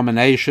Christian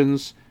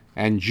denominations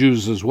and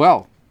Jews as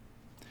well.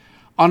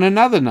 On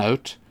another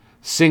note,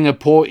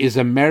 Singapore is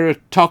a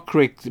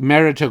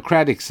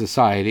meritocratic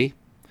society,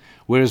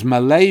 whereas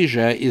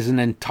Malaysia is an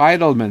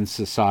entitlement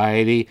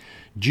society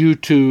due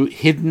to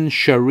hidden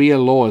Sharia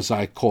law, as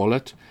I call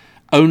it,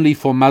 only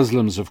for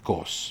Muslims, of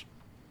course.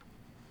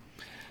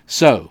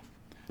 So,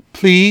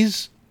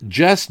 please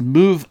just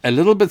move a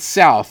little bit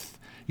south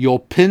your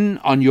pin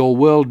on your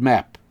world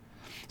map,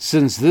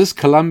 since this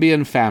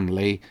Colombian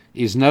family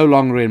is no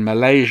longer in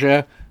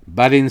Malaysia,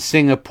 but in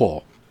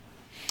Singapore.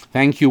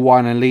 Thank you,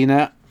 Juan and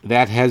Lena.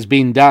 That has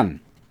been done.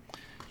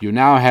 You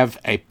now have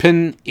a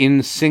pin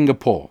in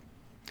Singapore.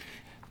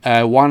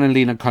 Juan and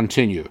Lena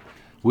continue.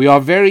 We are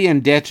very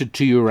indebted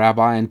to you,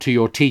 Rabbi, and to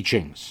your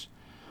teachings.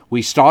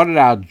 We started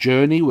our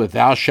journey with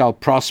Thou Shalt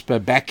Prosper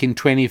back in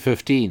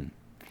 2015.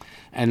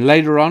 And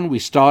later on, we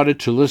started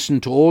to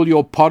listen to all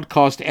your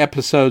podcast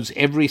episodes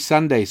every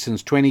Sunday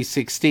since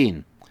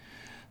 2016.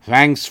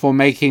 Thanks for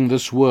making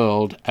this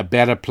world a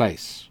better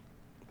place.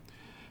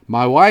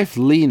 My wife,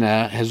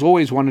 Lena, has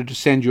always wanted to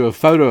send you a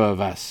photo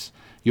of us,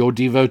 your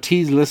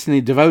devoted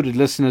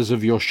listeners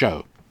of your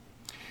show.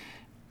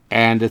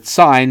 And it's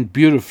signed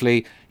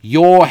beautifully,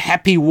 Your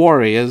Happy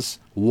Warriors,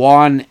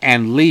 Juan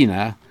and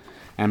Lena.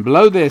 And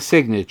below their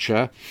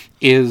signature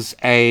is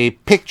a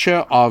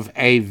picture of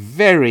a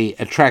very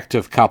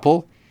attractive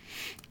couple,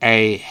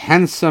 a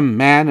handsome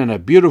man and a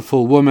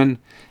beautiful woman,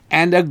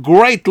 and a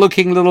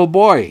great-looking little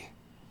boy.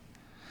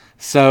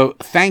 So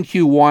thank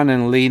you, Juan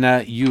and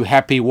Lena, you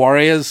happy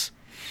warriors.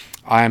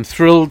 I am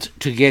thrilled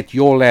to get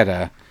your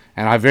letter,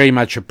 and I very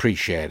much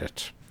appreciate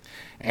it.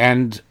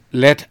 And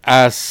let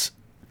us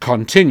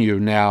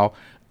continue now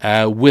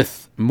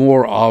with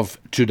more of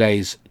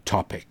today's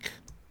topic.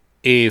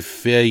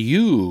 If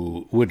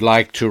you would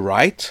like to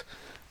write,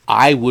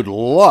 I would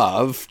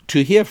love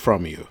to hear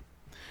from you.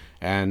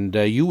 And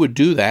you would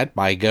do that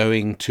by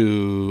going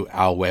to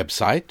our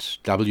website,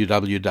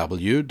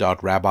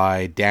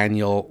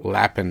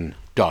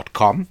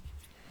 www.rabbidaniellapin.com.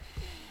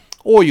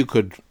 Or you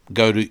could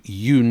go to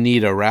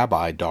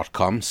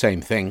youneedarabbi.com,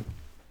 same thing.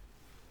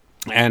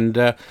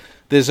 And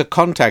there's a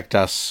Contact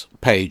Us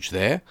page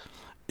there,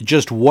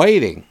 just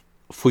waiting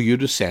for you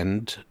to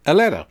send a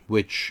letter,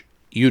 which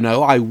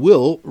I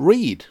will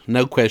read,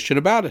 no question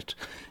about it.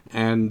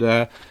 And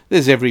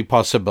there's every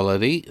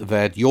possibility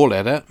that your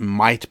letter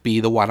might be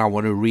the one I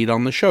want to read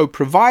on the show,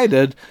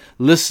 provided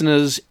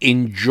listeners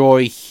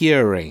enjoy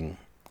hearing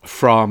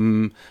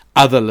from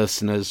other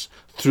listeners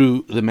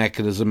through the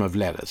mechanism of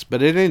letters.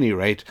 But at any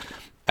rate,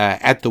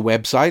 at the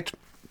website,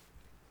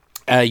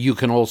 you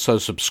can also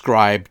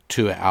subscribe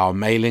to our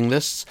mailing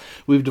lists.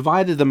 We've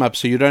divided them up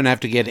so you don't have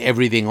to get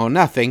everything or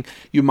nothing.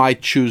 You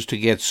might choose to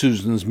get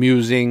Susan's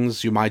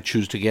Musings. You might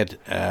choose to get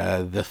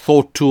the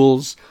Thought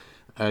Tools.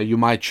 You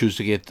might choose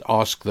to get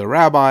Ask the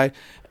Rabbi.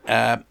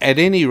 At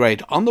any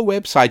rate, on the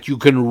website, you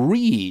can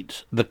read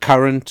the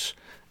current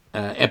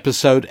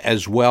episode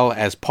as well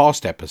as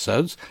past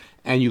episodes.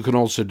 And you can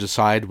also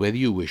decide whether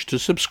you wish to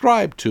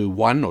subscribe to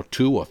 1 or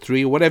 2 or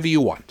 3 or whatever you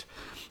want.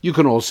 You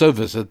can also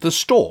visit the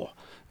store.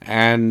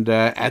 And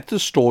at the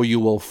store you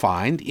will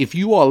find, if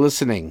you are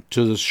listening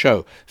to this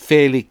show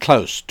fairly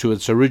close to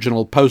its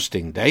original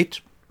posting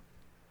date,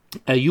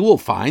 you will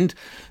find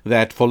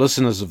that for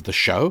listeners of the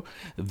show,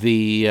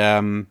 the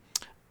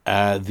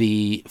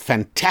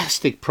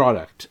fantastic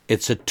product,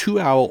 it's a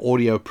 2-hour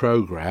audio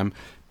program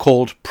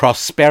called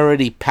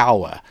Prosperity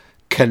Power,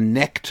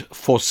 Connect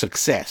for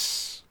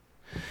Success.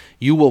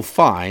 You will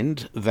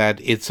find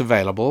that it's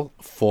available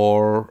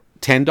for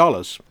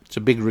 $10. It's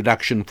a big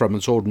reduction from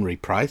its ordinary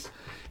price.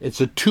 It's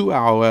a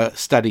 2-hour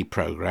study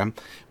program,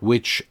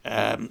 which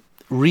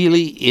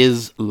really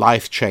is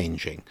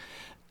life-changing.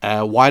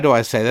 Why do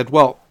I say that?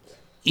 Well,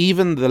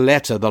 even the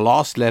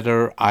last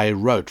letter I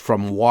wrote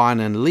from Juan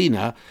and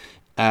Lena,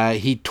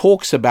 he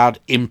talks about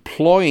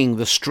employing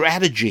the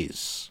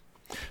strategies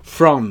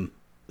from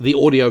the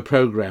audio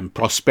program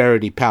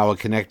Prosperity Power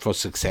Connect for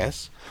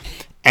Success.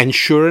 And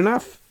sure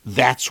enough,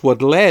 that's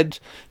what led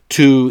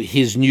to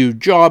his new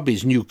job,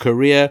 his new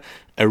career,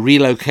 a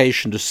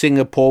relocation to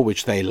Singapore,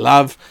 which they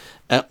love.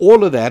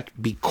 All of that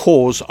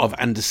because of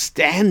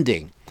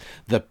understanding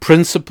the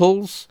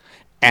principles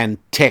and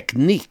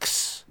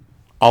techniques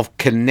of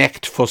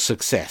Connect for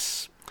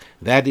Success.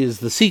 That is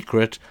the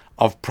secret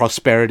of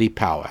Prosperity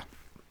Power.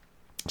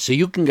 So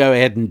you can go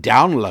ahead and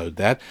download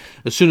that.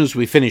 As soon as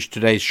we finish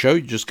today's show,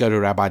 you just go to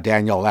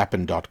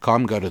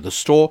RabbiDanielLapin.com, go to the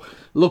store,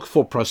 look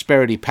for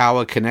Prosperity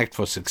Power Connect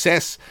for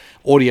Success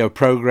audio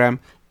program,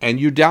 and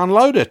you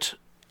download it,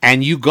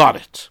 and you got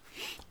it.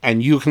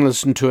 And you can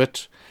listen to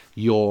it.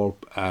 Your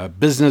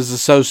business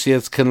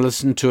associates can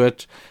listen to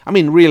it. I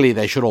mean, really,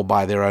 they should all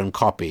buy their own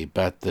copy,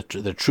 but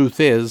the truth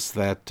is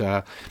that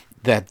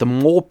the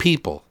more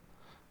people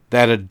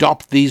that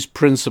adopt these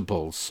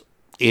principles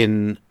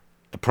in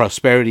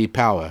Prosperity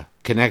Power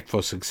Connect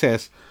for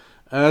Success,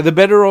 the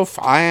better off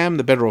I am,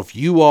 the better off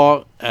you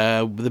are,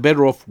 the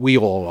better off we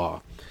all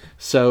are.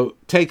 So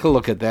take a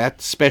look at that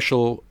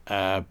special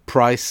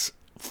price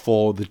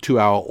for the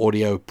 2-hour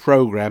audio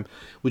program,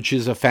 which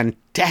is a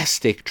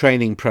fantastic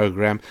training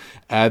program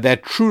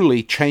that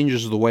truly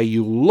changes the way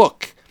you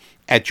look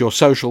at your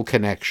social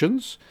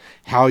connections,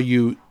 how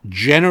you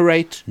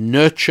generate,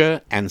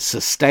 nurture, and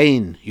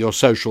sustain your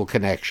social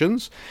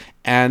connections,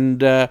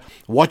 and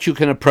what you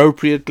can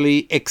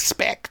appropriately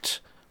expect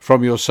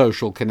from your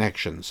social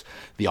connections,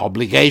 the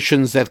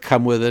obligations that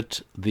come with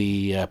it,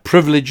 the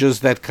privileges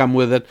that come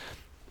with it.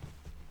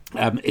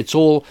 It's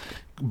all,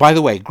 by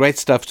the way, great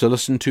stuff to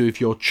listen to if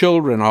your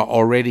children are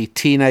already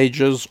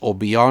teenagers or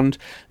beyond.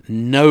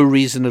 No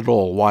reason at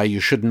all why you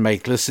shouldn't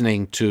make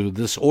listening to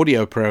this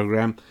audio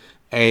program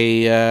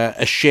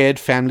a shared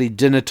family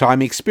dinner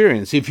time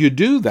experience. If you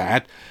do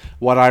that,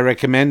 what I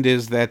recommend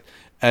is that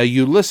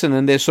you listen,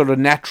 and there's sort of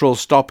natural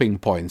stopping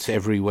points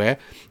everywhere.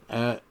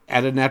 At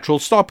a natural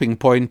stopping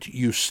point,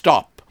 you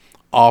stop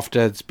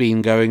after it's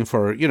been going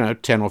for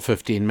 10 or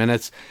 15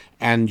 minutes,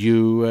 and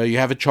you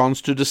have a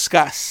chance to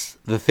discuss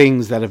the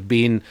things that have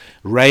been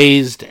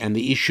raised and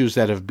the issues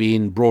that have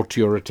been brought to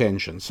your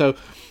attention. So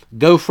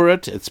go for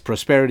it. It's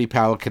Prosperity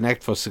Power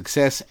Connect for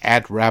Success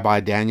at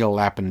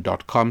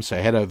RabbiDanielLapin.com. So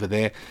head over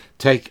there,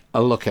 take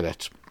a look at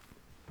it.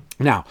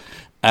 Now,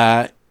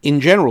 in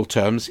general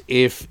terms,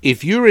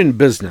 if you're in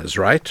business,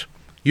 right?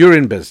 You're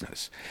in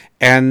business.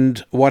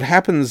 And what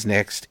happens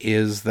next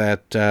is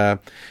that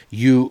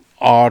you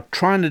are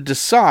trying to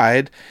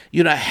decide,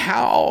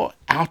 how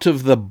out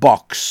of the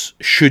box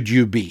should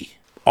you be?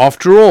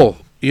 After all,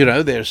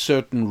 there are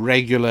certain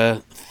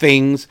regular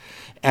things,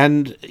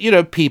 and,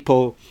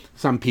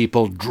 some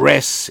people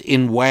dress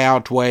in way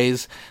out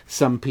ways,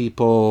 some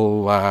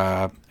people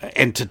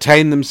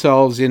entertain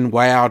themselves in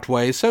way out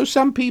ways, so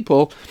some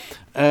people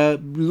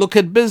look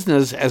at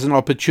business as an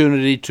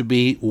opportunity to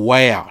be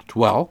way out.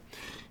 Well,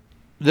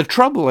 the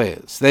trouble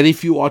is that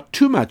if you are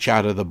too much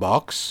out of the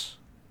box,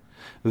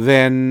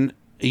 then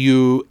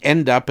you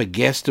end up a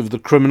guest of the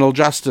criminal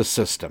justice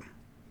system.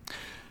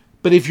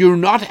 But if you're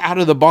not out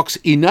of the box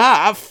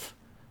enough,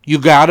 you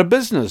go out of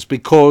business,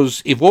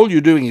 because if all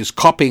you're doing is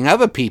copying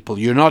other people,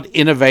 you're not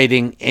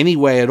innovating any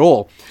way at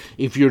all.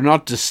 If you're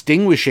not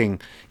distinguishing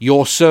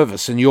your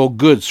service and your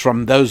goods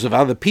from those of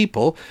other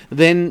people,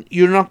 then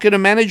you're not going to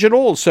manage at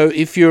all. So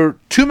if you're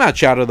too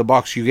much out of the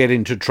box, you get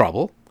into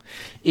trouble.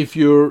 If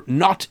you're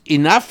not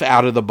enough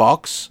out of the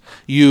box,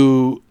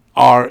 you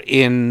are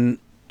in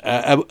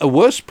a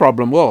worse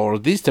problem, or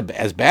at least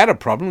as bad a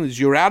problem as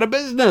you're out of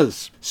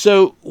business.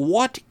 So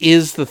what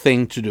is the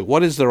thing to do?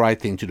 What is the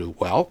right thing to do?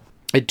 Well,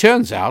 it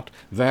turns out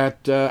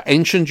that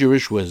ancient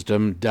Jewish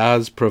wisdom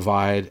does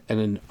provide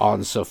an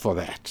answer for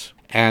that.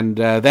 And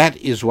that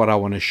is what I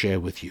want to share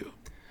with you.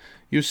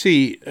 You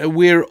see,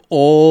 we're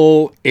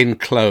all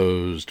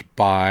enclosed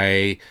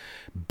by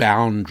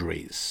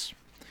boundaries.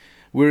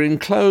 We're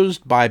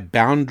enclosed by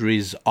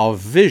boundaries of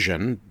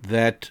vision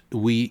that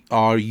we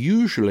are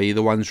usually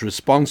the ones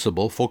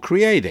responsible for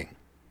creating.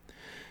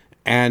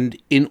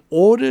 And in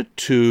order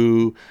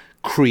to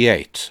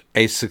create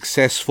a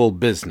successful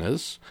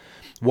business,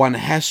 one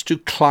has to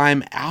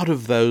climb out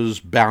of those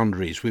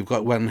boundaries.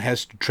 One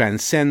has to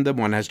transcend them.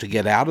 One has to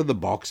get out of the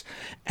box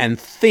and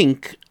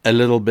think a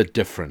little bit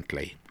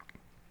differently.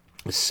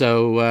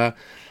 So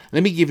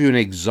let me give you an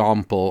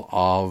example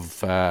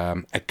of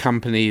a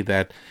company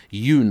that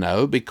you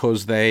know,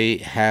 because they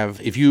have,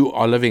 if you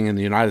are living in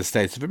the United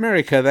States of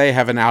America, they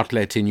have an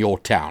outlet in your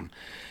town.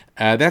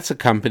 That's a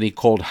company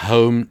called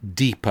Home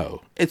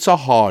Depot. It's a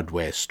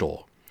hardware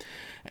store.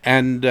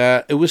 And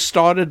it was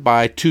started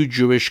by two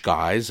Jewish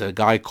guys, a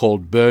guy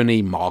called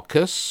Bernie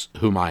Marcus,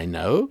 whom I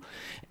know,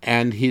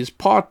 and his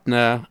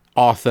partner,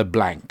 Arthur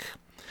Blank.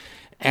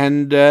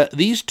 And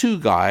these two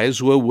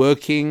guys were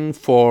working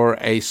for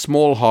a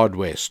small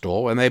hardware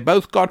store, and they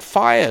both got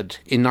fired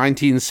in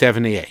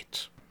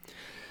 1978.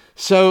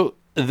 So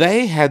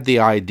they had the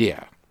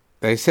idea.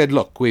 They said,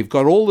 look, we've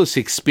got all this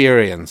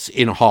experience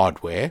in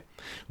hardware.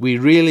 We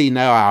really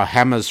know our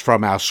hammers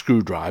from our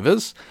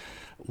screwdrivers.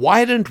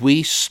 Why don't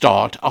we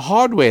start a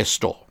hardware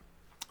store?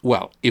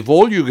 Well, if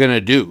all you're going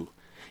to do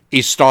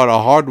is start a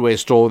hardware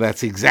store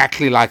that's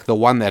exactly like the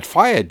one that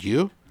fired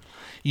you,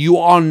 you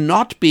are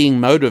not being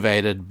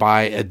motivated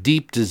by a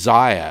deep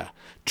desire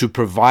to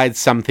provide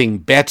something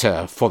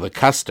better for the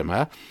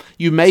customer.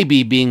 You may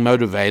be being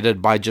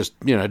motivated by just,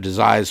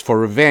 desires for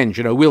revenge.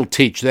 We'll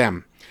teach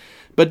them.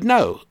 But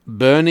no,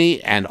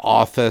 Bernie and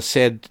Arthur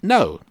said,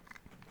 no,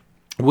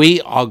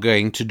 we are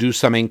going to do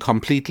something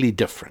completely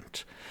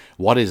different.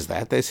 What is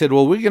that? They said,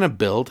 well, we're going to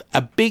build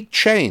a big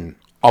chain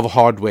of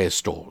hardware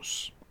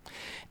stores.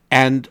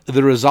 And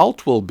the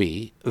result will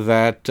be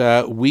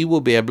that we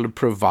will be able to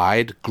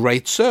provide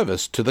great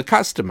service to the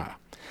customer.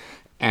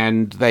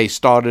 And they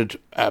started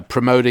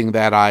promoting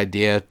that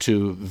idea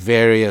to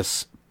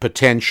various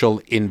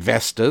potential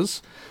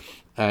investors,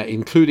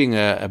 including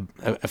a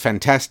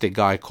fantastic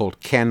guy called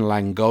Ken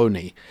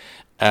Langone,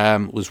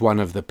 was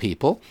one of the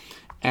people.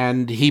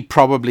 And he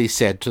probably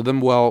said to them,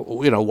 well,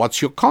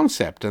 what's your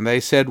concept? And they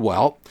said,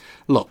 well,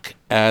 look,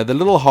 the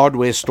little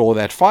hardware store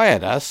that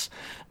fired us,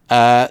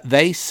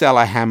 they sell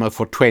a hammer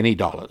for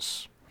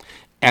 $20.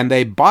 And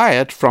they buy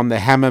it from the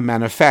hammer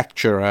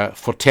manufacturer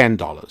for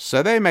 $10.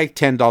 So they make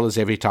 $10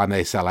 every time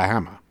they sell a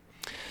hammer.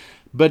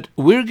 But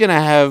we're going to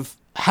have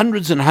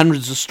hundreds and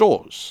hundreds of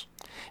stores.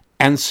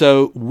 And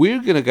so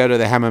we're going to go to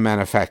the hammer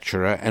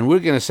manufacturer and we're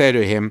going to say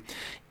to him,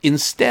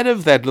 instead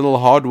of that little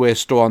hardware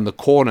store on the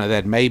corner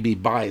that maybe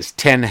buys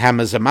 10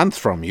 hammers a month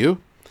from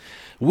you,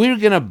 we're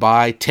going to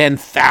buy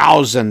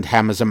 10,000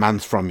 hammers a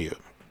month from you.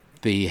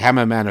 The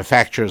hammer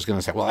manufacturer is going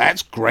to say, well,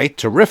 that's great,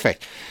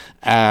 terrific.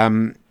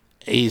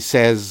 He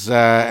says,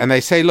 and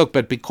they say, look,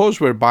 but because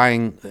we're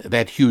buying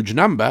that huge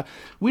number,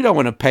 we don't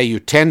want to pay you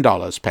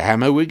 $10 per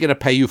hammer. We're going to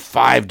pay you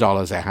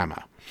 $5 a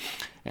hammer.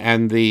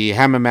 And the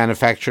hammer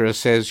manufacturer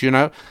says,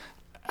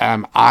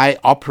 I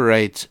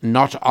operate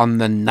not on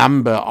the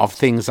number of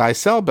things I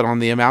sell, but on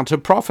the amount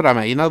of profit I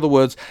make. In other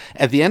words,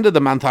 at the end of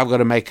the month, I've got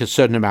to make a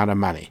certain amount of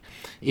money.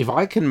 If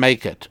I can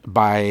make it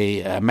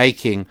by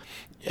making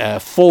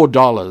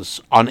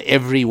 $4 on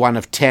every one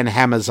of 10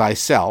 hammers I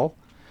sell,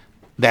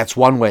 that's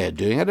one way of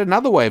doing it.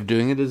 Another way of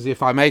doing it is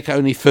if I make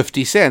only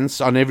 50 cents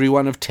on every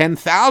one of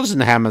 10,000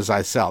 hammers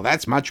I sell.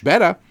 That's much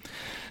better.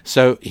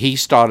 So he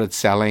started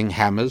selling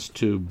hammers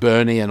to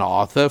Bernie and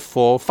Arthur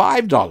for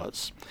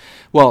 $5.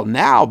 Well,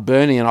 now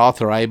Bernie and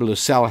Arthur are able to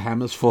sell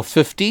hammers for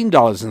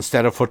 $15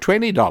 instead of for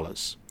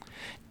 $20.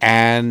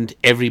 And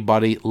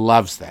everybody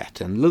loves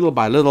that. And little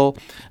by little,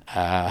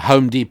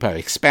 Home Depot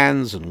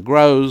expands and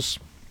grows.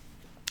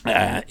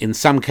 In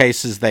some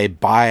cases, they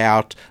buy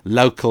out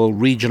local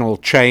regional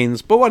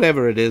chains, but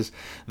whatever it is,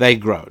 they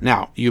grow.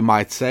 Now, you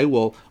might say,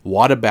 well,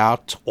 what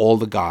about all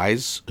the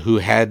guys who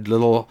had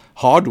little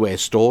hardware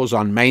stores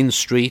on Main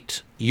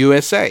Street,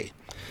 USA?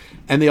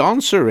 And the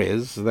answer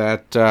is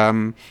that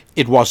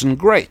it wasn't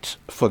great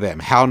for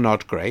them. How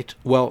not great?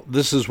 Well,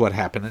 this is what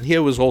happened. And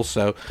here was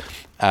also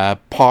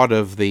part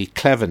of the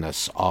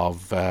cleverness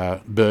of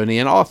Bernie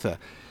and Arthur.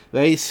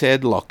 They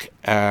said, look,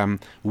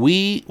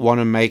 we want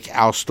to make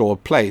our store a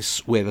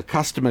place where the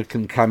customer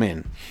can come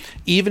in.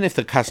 Even if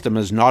the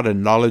customer is not a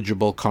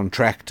knowledgeable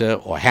contractor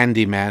or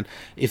handyman,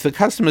 if the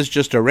customer is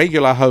just a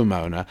regular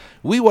homeowner,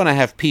 we want to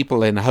have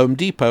people in Home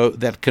Depot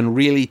that can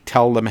really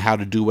tell them how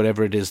to do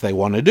whatever it is they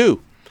want to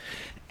do.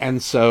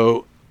 And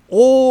so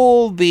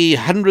all the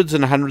hundreds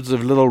and hundreds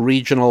of little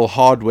regional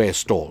hardware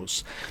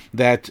stores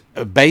that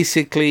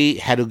basically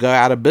had to go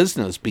out of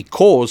business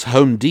because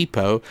Home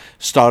Depot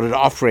started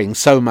offering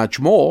so much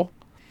more,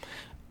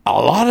 a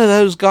lot of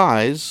those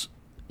guys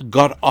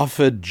got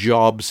offered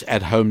jobs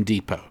at Home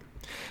Depot.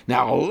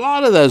 Now, a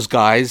lot of those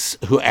guys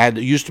who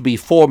used to be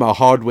former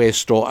hardware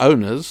store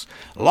owners,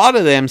 a lot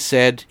of them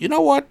said, you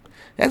know what?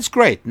 That's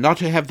great, not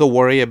to have to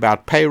worry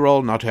about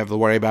payroll, not to have to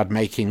worry about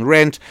making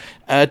rent,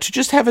 to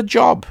just have a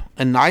job,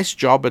 a nice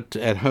job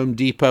at Home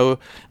Depot.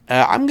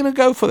 I'm going to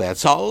go for that.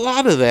 So a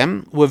lot of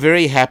them were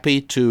very happy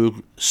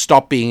to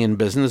stop being in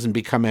business and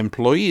become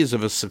employees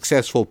of a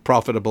successful,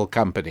 profitable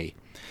company.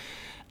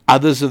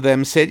 Others of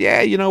them said,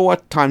 yeah, you know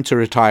what, time to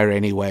retire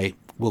anyway,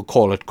 we'll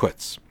call it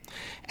quits.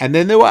 And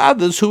then there were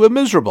others who were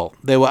miserable.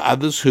 There were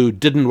others who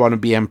didn't want to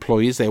be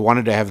employees. They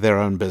wanted to have their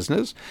own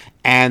business,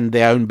 and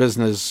their own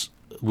business,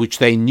 which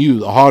they knew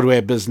the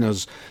hardware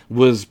business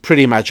was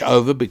pretty much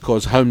over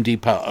because Home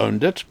Depot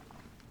owned it.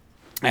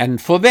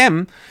 And for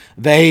them,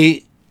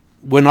 they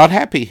were not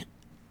happy,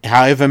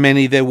 however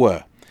many there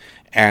were.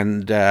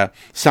 And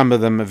some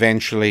of them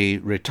eventually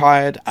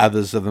retired.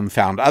 Others of them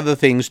found other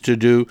things to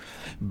do.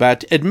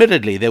 But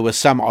admittedly, there were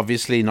some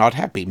obviously not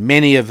happy.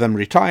 Many of them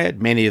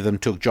retired. Many of them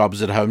took jobs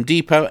at Home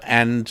Depot.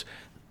 And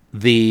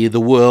the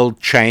world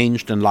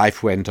changed and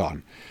life went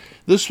on.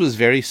 This was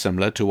very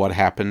similar to what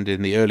happened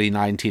in the early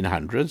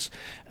 1900s,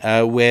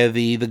 where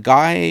the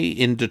guy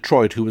in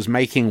Detroit who was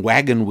making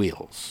wagon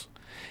wheels,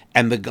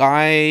 and the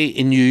guy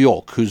in New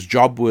York whose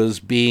job was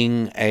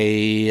being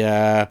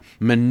a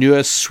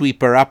manure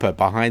sweeper-upper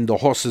behind the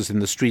horses in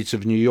the streets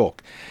of New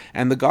York,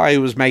 and the guy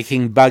who was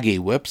making buggy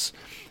whips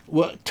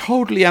were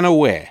totally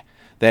unaware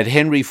that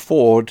Henry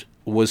Ford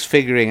was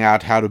figuring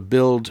out how to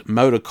build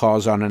motor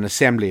cars on an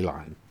assembly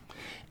line.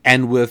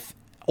 And with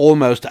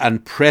almost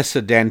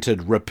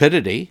unprecedented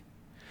rapidity,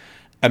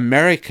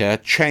 America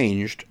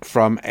changed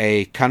from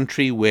a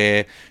country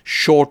where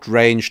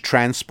short-range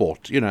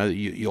transport,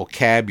 your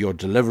cab, your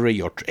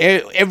delivery,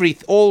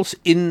 all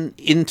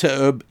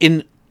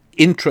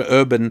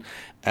intra-urban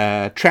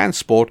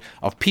transport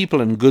of people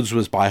and goods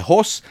was by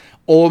horse.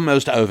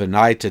 Almost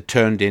overnight, it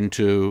turned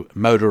into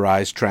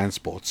motorized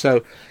transport.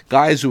 So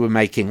guys who were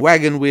making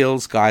wagon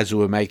wheels, guys who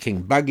were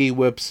making buggy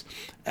whips,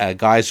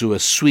 guys who were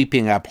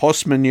sweeping up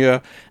horse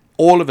manure,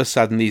 all of a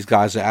sudden these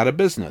guys are out of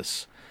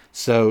business.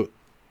 So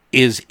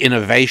is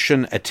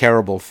innovation a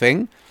terrible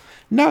thing?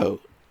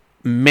 No.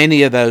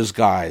 Many of those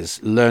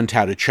guys learned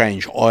how to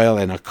change oil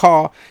in a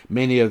car.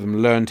 Many of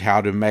them learned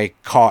how to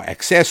make car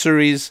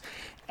accessories.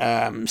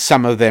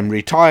 Some of them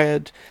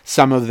retired.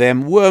 Some of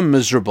them were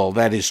miserable.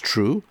 That is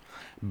true.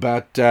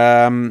 But,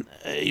 one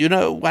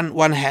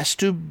has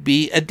to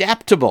be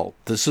adaptable.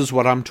 This is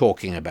what I'm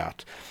talking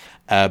about.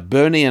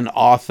 Bernie and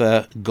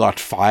Arthur got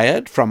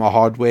fired from a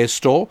hardware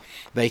store.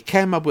 They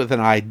came up with an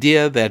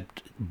idea that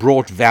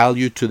brought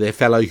value to their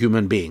fellow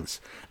human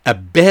beings. A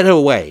better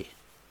way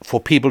for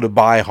people to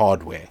buy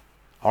hardware.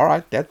 All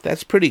right,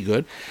 that's pretty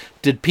good.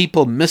 Did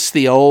people miss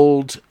the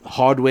old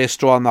hardware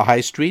store on the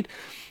high street?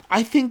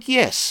 I think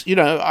yes.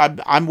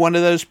 I'm one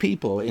of those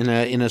people in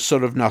a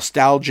sort of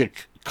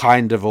nostalgic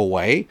kind of a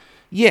way.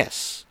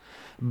 Yes.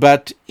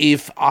 But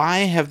if I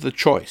have the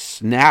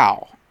choice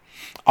now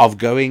of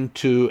going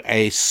to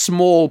a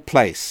small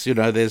place,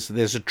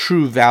 there's a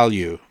true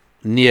value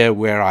near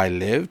where I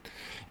live,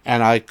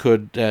 and I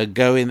could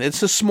go in.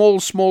 It's a small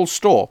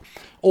store.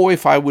 Or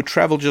if I would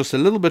travel just a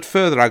little bit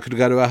further, I could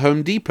go to a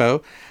Home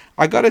Depot.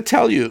 I got to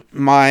tell you,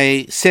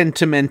 my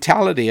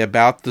sentimentality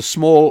about the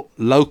small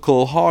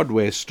local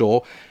hardware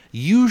store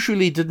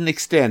usually didn't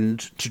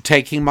extend to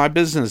taking my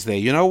business there.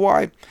 You know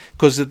why?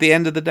 Because at the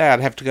end of the day,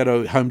 I'd have to go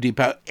to Home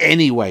Depot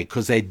anyway,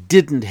 because they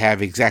didn't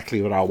have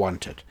exactly what I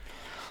wanted.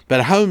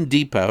 But Home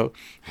Depot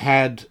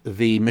had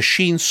the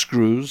machine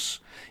screws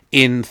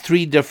in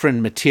 3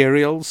 different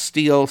materials: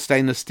 steel,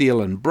 stainless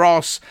steel, and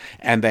brass,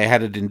 and they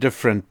had it in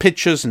different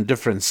pitches and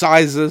different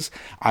sizes.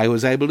 I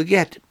was able to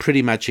get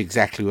pretty much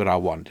exactly what I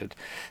wanted.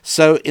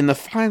 So in the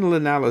final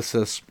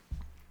analysis,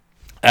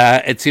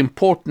 it's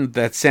important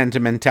that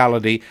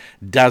sentimentality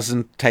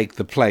doesn't take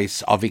the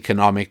place of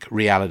economic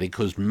reality,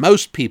 because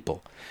most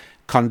people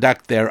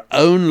conduct their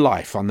own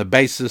life on the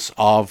basis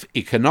of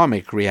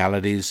economic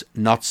realities,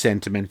 not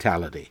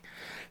sentimentality.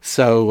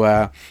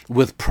 So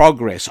with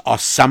progress, are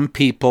some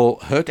people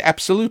hurt?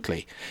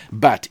 Absolutely.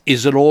 But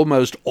is it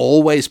almost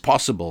always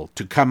possible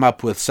to come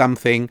up with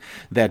something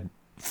that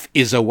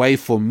is a way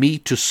for me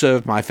to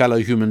serve my fellow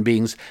human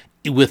beings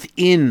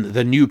within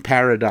the new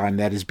paradigm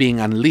that is being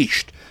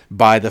unleashed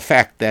by the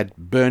fact that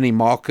Bernie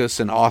Marcus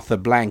and Arthur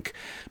Blank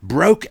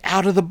broke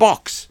out of the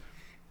box?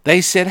 They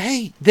said,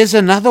 hey, there's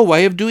another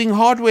way of doing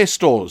hardware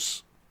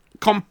stores,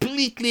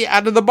 completely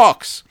out of the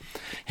box.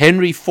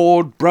 Henry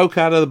Ford broke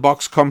out of the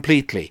box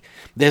completely.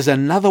 There's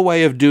another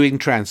way of doing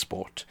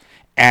transport,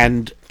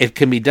 and it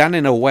can be done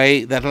in a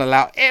way that will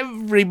allow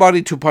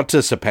everybody to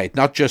participate,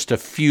 not just a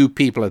few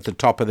people at the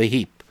top of the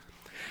heap.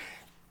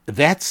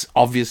 That's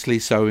obviously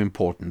so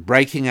important.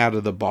 Breaking out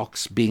of the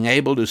box, being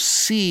able to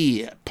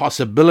see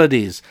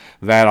possibilities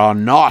that are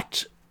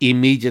not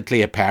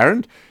immediately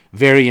apparent,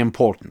 very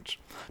important.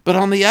 But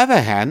on the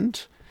other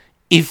hand,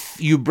 if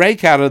you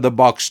break out of the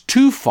box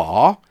too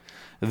far,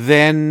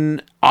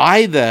 then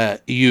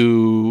either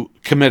you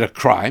commit a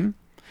crime,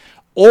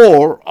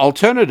 or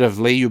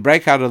alternatively, you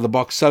break out of the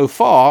box so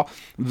far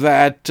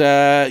that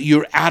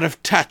you're out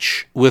of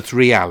touch with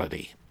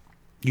reality.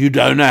 You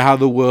don't know how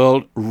the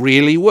world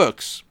really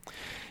works.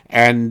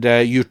 And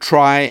you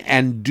try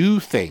and do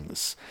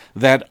things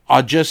that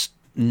are just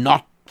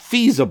not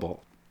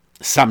feasible.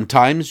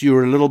 Sometimes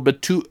you're a little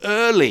bit too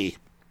early.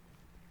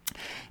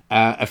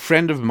 A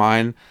friend of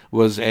mine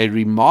was a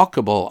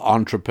remarkable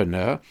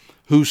entrepreneur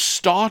who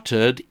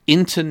started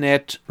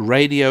internet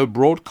radio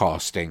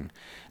broadcasting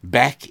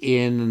back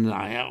in,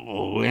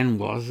 when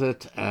was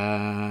it?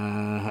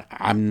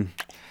 I'm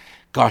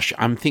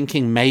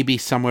thinking maybe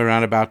somewhere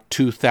around about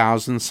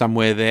 2000,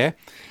 somewhere there.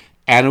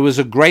 And it was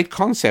a great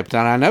concept.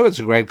 And I know it's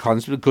a great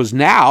concept because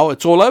now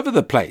it's all over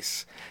the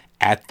place.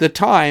 At the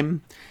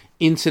time,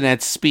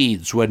 internet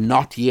speeds were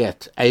not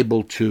yet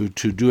able to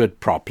do it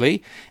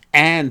properly.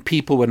 And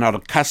people were not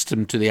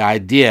accustomed to the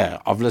idea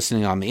of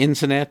listening on the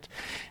internet.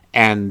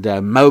 And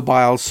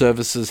mobile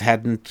services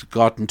hadn't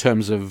got in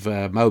terms of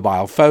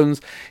mobile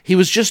phones. He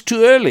was just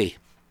too early,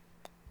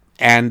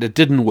 and it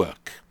didn't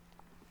work.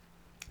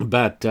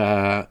 But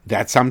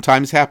that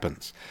sometimes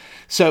happens.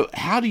 So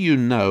how do you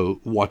know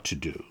what to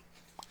do?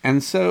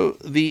 And so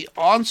the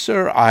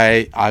answer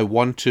I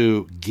want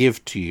to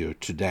give to you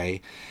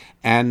today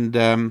And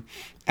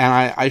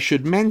I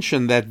should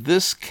mention that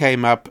this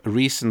came up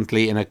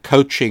recently in a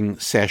coaching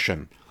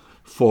session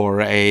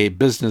for a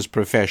business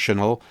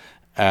professional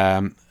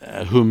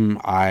whom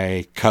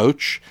I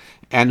coach,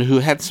 and who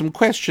had some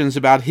questions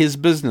about his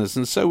business.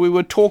 And so we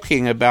were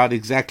talking about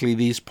exactly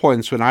these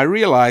points when I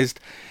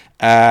realized,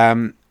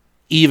 even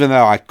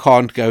though I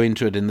can't go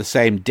into it in the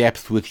same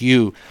depth with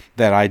you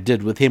that I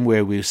did with him,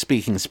 where we were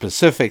speaking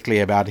specifically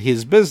about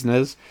his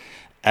business,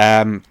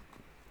 in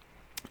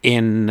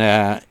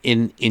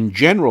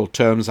general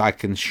terms, I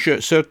can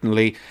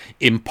certainly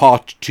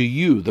impart to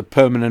you the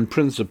permanent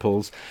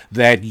principles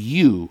that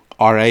you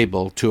are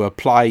able to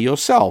apply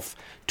yourself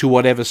to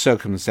whatever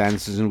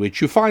circumstances in which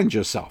you find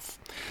yourself.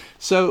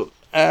 So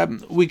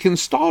we can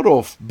start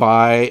off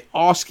by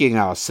asking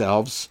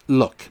ourselves,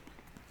 look,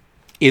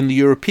 in the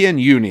European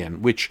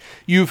Union, which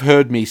you've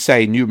heard me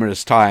say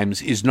numerous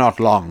times is not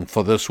long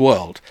for this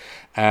world,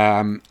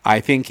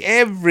 I think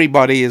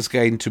everybody is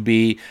going to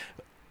be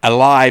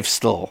alive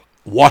still,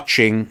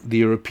 watching the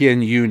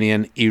European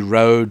Union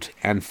erode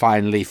and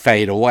finally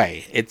fade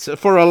away. It's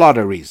for a lot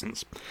of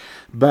reasons.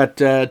 But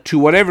to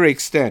whatever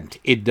extent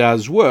it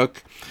does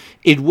work,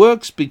 it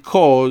works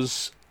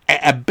because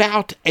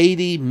about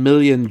 80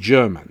 million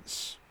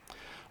Germans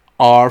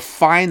are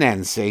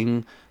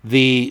financing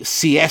the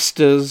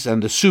siestas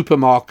and the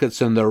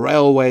supermarkets and the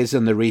railways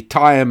and the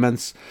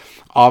retirements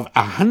of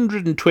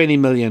 120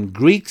 million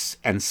Greeks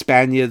and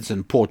Spaniards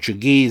and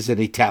Portuguese and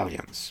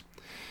Italians.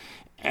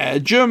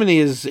 Germany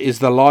is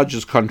the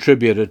largest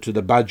contributor to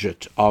the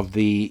budget of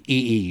the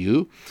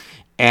EU,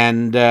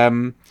 and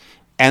the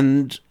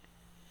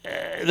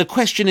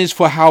question is,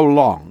 for how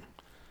long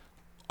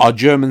are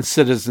German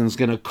citizens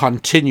going to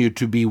continue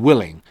to be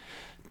willing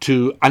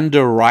to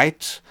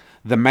underwrite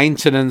the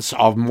maintenance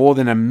of more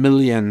than 1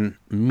 million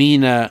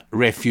MENA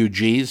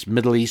refugees,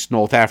 Middle East,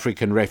 North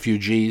African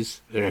refugees?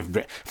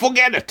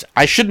 Forget it.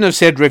 I shouldn't have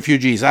said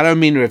refugees. I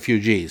don't mean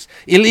refugees.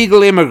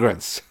 Illegal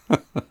immigrants.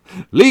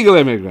 Legal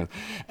immigrants.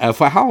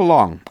 For how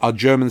long are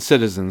German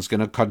citizens going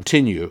to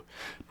continue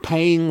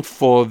paying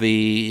for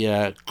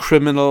the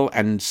criminal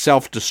and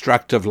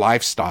self-destructive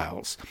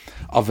lifestyles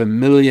of 1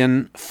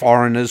 million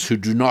foreigners who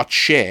do not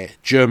share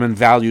German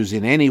values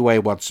in any way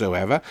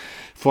whatsoever?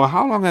 For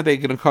how long are they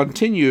going to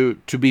continue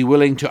to be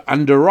willing to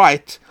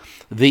underwrite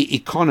the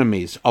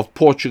economies of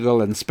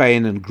Portugal and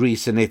Spain and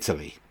Greece and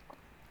Italy?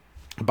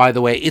 By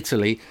the way,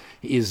 Italy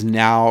is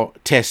now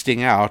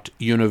testing out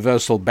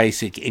universal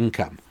basic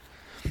income.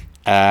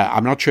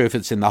 I'm not sure if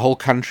it's in the whole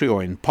country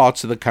or in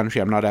parts of the country.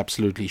 I'm not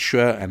absolutely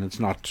sure, and it's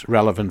not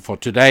relevant for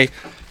today.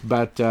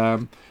 But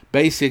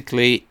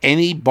basically,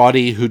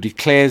 anybody who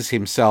declares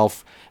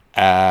himself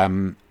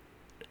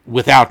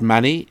without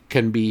money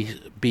can be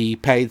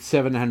paid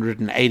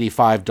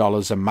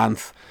 $785 a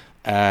month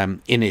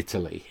in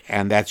Italy,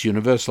 and that's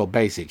universal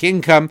basic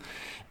income.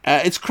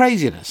 It's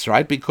craziness,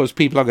 right? Because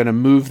people are going to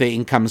move their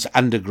incomes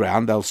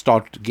underground. They'll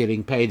start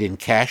getting paid in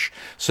cash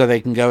so they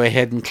can go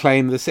ahead and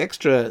claim this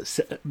extra.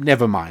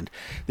 Never mind.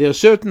 There are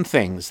certain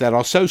things that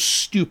are so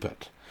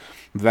stupid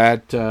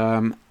that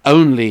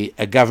only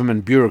a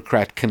government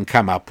bureaucrat can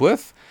come up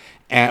with,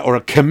 or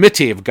a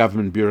committee of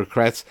government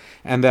bureaucrats,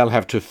 and they'll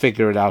have to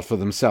figure it out for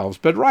themselves.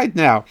 But right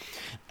now,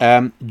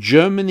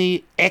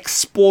 Germany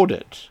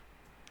exported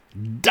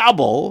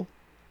double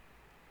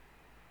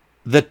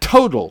the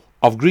total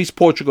of Greece,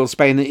 Portugal,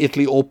 Spain, and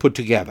Italy all put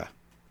together.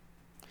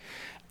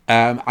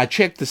 I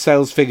checked the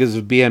sales figures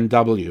of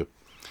BMW.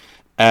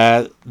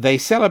 They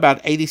sell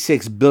about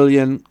 $86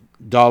 billion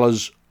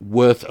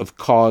worth of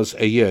cars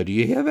a year. Do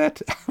you hear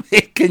that?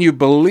 Can you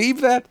believe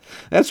that?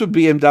 That's what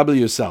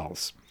BMW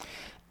sells.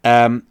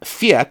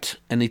 Fiat,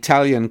 an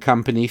Italian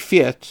company,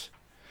 Fiat,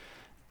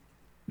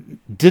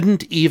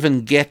 didn't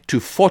even get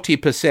to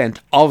 40%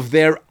 of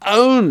their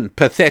own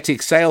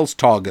pathetic sales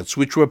targets,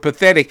 which were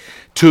pathetic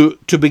to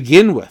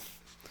begin with.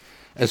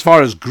 As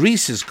far as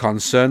Greece is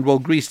concerned, well,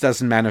 Greece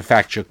doesn't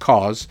manufacture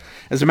cars.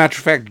 As a matter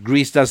of fact,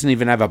 Greece doesn't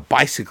even have a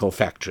bicycle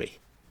factory.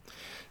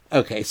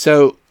 Okay,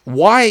 so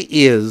why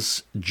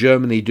is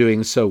Germany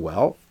doing so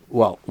well?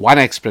 Well, one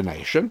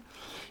explanation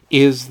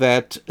is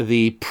that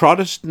the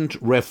Protestant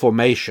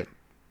Reformation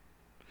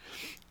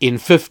in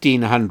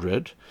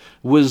 1500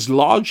 was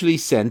largely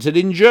centered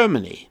in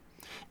Germany,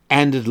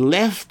 and it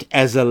left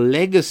as a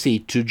legacy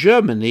to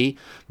Germany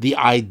the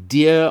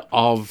idea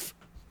of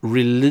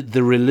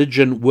the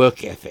religion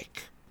work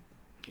ethic,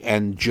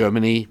 and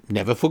Germany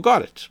never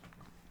forgot it.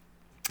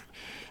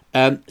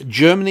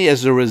 Germany,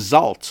 as a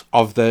result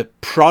of the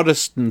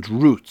Protestant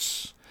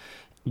roots,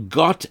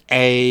 got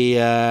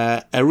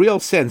a real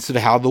sense of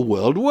how the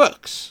world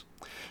works.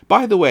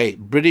 By the way,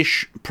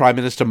 British Prime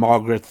Minister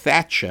Margaret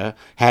Thatcher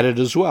had it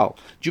as well.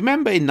 Do you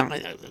remember?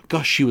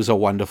 She was a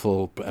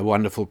wonderful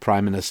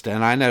Prime Minister,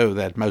 and I know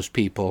that most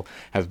people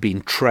have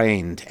been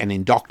trained and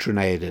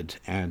indoctrinated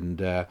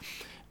and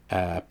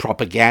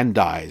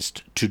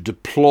propagandized to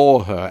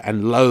deplore her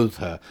and loathe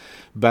her.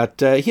 But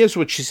here's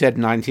what she said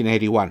in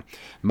 1981.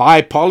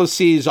 "My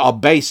policies are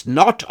based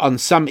not on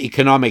some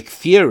economic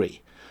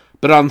theory,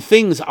 but on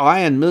things I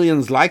and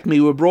millions like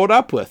me were brought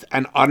up with: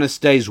 an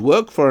honest day's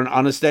work for an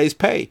honest day's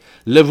pay,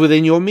 live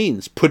within your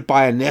means, put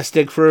by a nest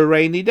egg for a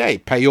rainy day,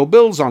 pay your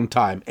bills on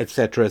time,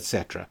 etc.,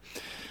 etc.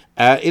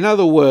 In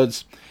other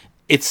words,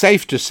 it's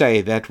safe to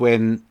say that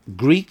when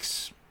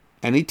Greeks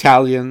and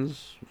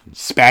Italians,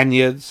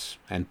 Spaniards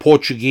and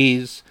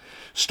Portuguese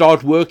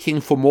start working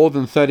for more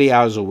than 30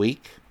 hours a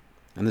week,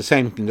 and the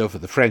same can go for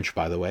the French,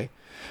 by the way,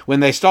 when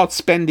they start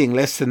spending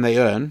less than they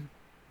earn,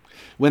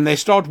 when they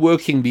start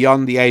working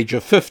beyond the age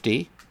of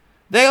 50,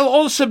 they'll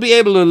also be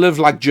able to live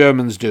like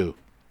Germans do.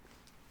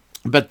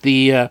 But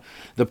the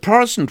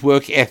Protestant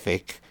work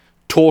ethic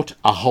taught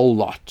a whole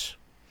lot.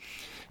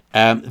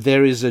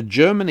 There is a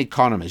German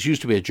economist,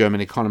 used to be a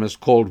German economist,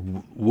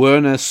 called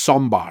Werner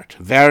Sombart,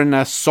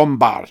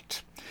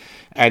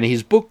 and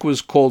his book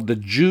was called The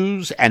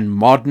Jews and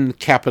Modern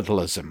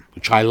Capitalism,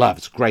 which I love.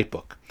 It's a great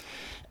book.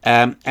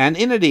 And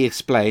in it he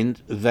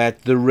explained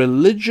that the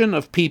religion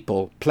of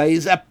people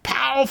plays a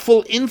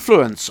powerful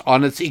influence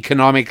on its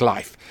economic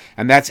life,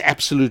 and that's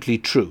absolutely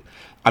true.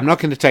 I'm not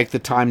going to take the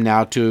time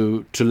now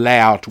to lay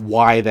out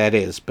why that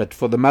is, but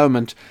for the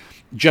moment,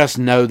 just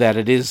know that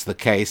it is the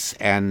case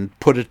and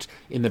put it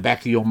in the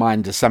back of your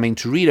mind as something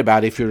to read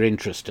about if you're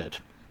interested.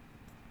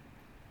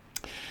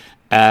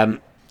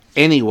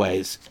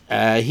 Anyways,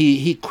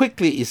 he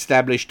quickly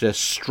established a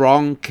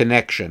strong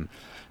connection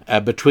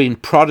between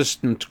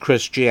Protestant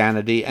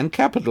Christianity and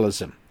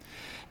capitalism.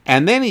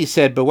 And then he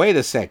said, but wait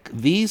a sec,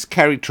 these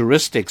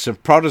characteristics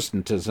of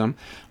Protestantism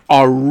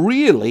are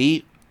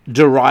really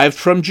derived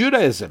from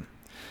Judaism.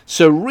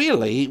 So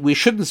really, we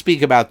shouldn't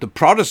speak about the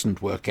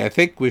Protestant work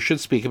ethic, we should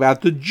speak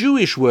about the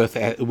Jewish work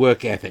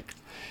ethic.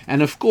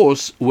 And of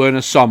course, Werner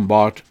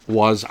Sombart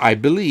was, I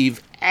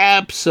believe,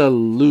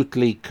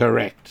 absolutely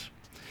correct.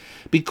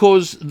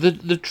 Because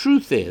the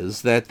truth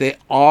is that there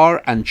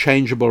are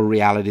unchangeable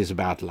realities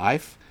about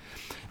life,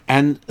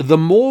 and the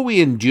more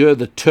we endure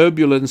the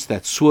turbulence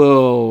that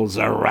swirls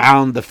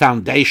around the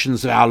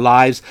foundations of our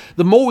lives,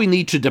 the more we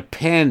need to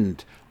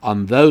depend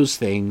on those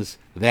things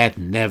that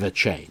never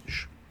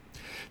change.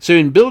 So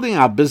in building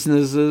our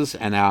businesses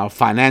and our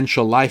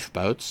financial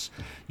lifeboats,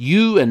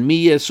 you and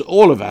me, as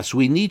all of us,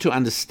 we need to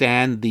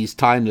understand these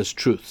timeless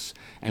truths,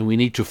 and we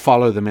need to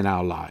follow them in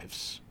our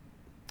lives.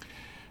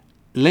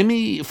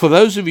 For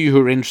those of you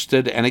who are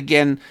interested, and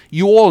again,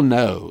 you all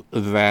know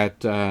that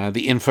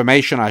the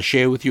information I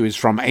share with you is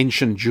from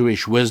ancient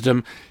Jewish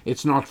wisdom.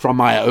 It's not from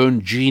my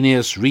own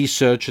genius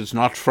research. It's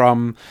not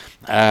from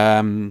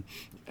the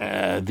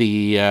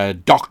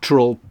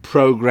doctoral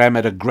program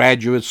at a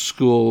graduate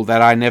school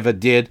that I never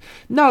did.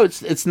 No,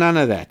 it's none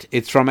of that.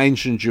 It's from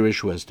ancient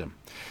Jewish wisdom.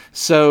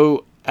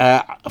 So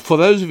for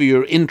those of you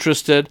who are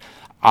interested,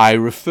 I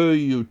refer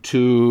you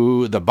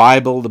to the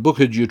Bible, the book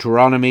of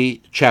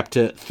Deuteronomy,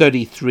 chapter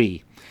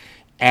 33.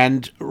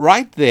 And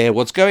right there,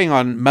 what's going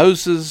on,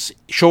 Moses,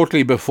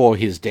 shortly before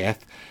his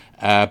death,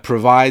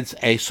 provides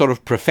a sort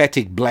of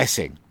prophetic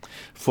blessing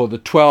for the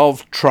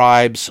 12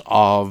 tribes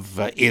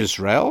of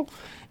Israel,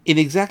 in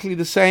exactly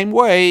the same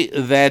way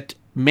that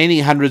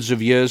many hundreds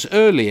of years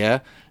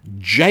earlier,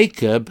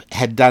 Jacob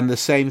had done the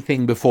same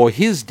thing before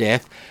his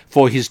death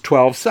for his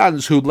 12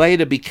 sons, who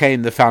later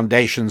became the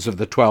foundations of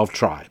the 12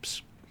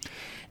 tribes.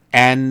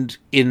 And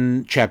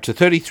in chapter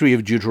 33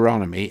 of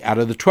Deuteronomy, out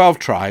of the 12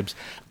 tribes,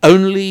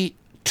 only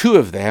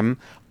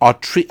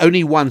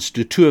once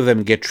do two of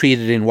them get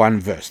treated in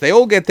one verse. They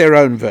all get their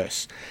own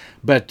verse.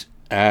 But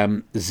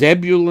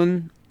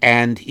Zebulun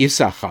and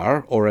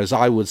Issachar, or as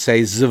I would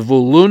say,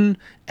 Zevulun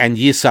and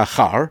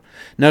Yisachar,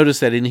 notice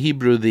that in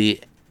Hebrew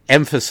the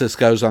emphasis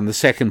goes on the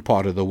second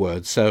part of the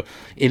word. So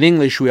in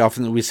English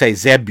we say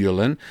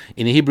Zebulun,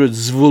 in Hebrew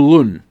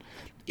Zvulun.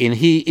 In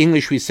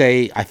English we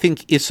say, I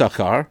think,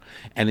 Issachar,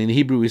 and in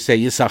Hebrew we say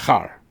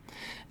Yisachar.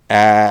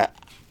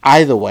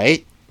 Either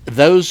way,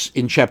 those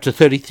in chapter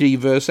 33,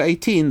 verse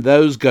 18,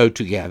 those go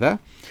together,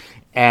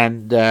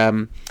 and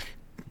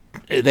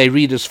they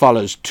read as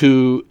follows.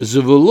 To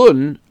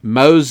Zevulun,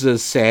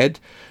 Moses said,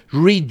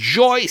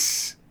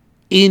 "Rejoice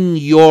in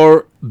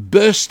your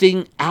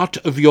bursting out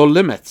of your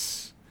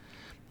limits,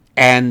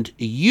 and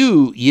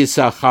you,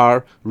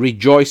 Yisachar,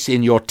 rejoice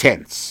in your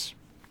tents."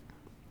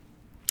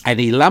 And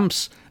he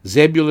lumps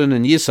Zebulun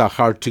and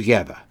Yisachar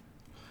together.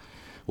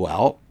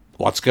 Well,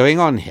 what's going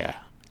on here?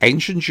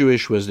 Ancient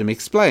Jewish wisdom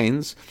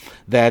explains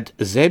that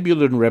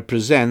Zebulun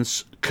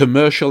represents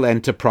commercial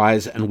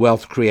enterprise and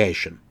wealth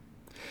creation.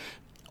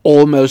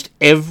 Almost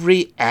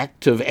every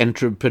act of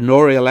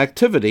entrepreneurial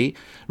activity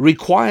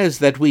requires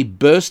that we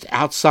burst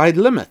outside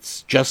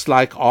limits, just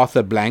like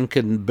Arthur Blank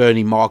and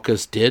Bernie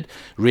Marcus did,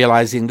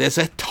 realizing there's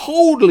a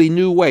totally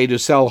new way to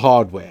sell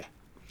hardware.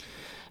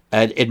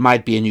 It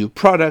might be a new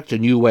product, a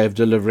new way of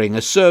delivering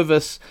a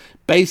service.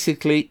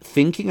 Basically,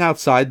 thinking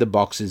outside the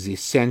box is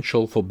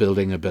essential for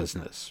building a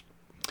business.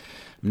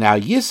 Now,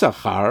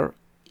 Yisachar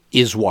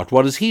is what?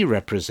 What does he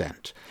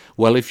represent?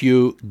 Well, if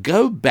you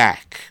go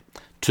back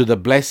to the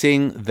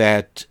blessing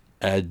that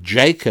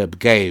Jacob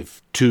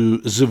gave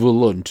to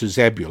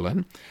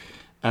Zebulun,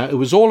 it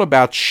was all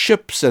about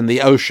ships and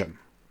the ocean.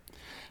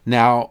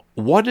 Now,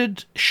 what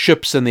did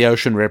ships in the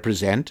ocean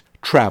represent?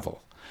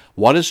 Travel.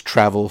 What is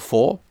travel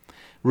for?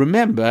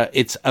 Remember,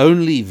 it's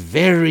only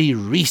very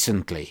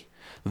recently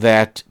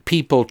that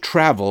people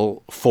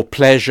travel for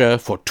pleasure,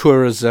 for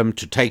tourism,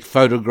 to take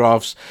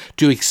photographs,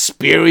 to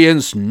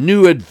experience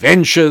new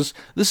adventures.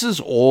 This is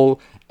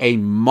all a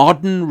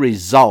modern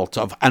result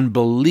of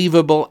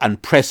unbelievable,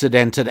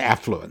 unprecedented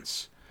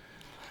affluence.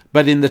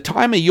 But in the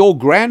time of your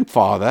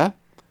grandfather,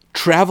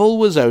 travel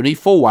was only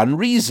for one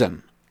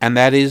reason, and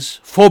that is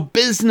for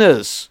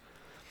business.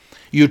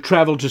 You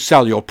traveled to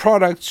sell your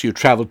products, you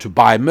traveled to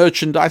buy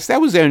merchandise.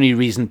 That was the only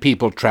reason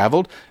people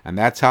traveled, and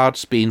that's how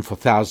it's been for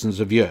thousands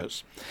of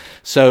years.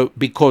 So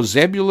because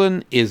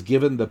Zebulun is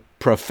given the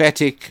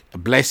prophetic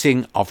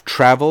blessing of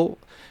travel,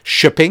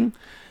 shipping,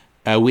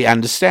 we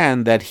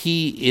understand that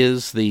he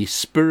is the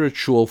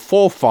spiritual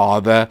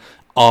forefather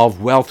of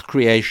wealth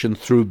creation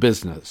through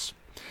business.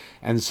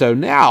 And so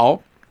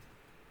now,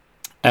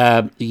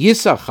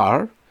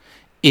 Yisachar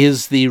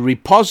is the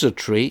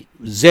repository.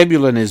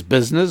 Zebulun is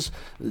business.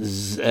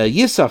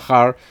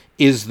 Yisachar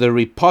is the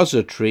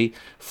repository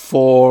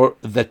for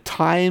the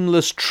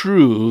timeless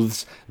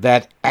truths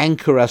that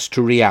anchor us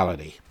to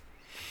reality.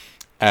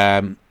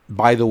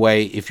 By the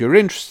way, if you're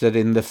interested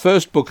in the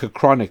first book of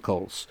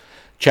Chronicles,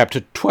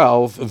 chapter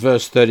 12,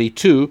 verse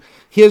 32,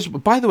 here's,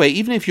 by the way,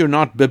 even if you're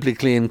not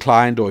biblically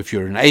inclined, or if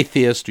you're an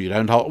atheist, or you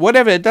don't hold,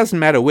 whatever, it doesn't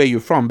matter where you're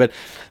from, but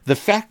the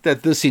fact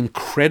that this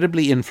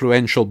incredibly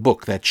influential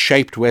book that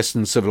shaped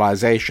Western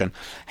civilization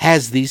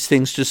has these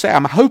things to say,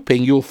 I'm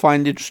hoping you'll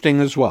find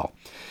interesting as well.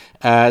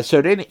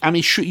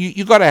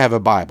 You got to have a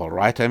Bible,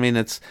 right? I mean,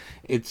 it's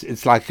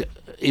like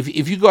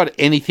if you got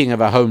anything of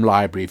a home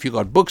library, if you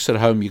got books at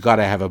home, you got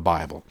to have a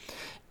Bible.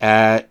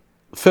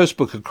 First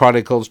book of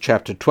Chronicles,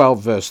 chapter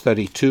 12, verse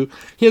 32.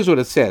 Here's what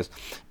it says.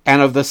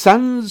 And of the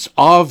sons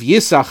of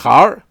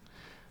Yisachar,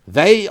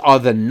 they are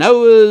the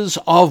knowers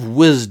of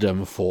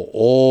wisdom for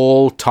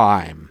all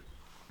time.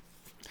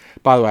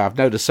 By the way, I've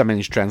noticed some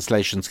English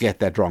translations get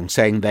that wrong,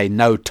 saying they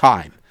know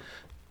time.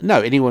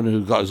 No, anyone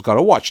who has got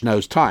a watch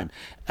knows time.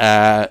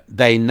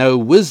 They know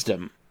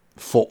wisdom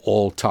for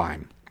all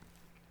time.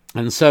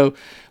 And so,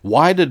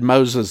 why did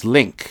Moses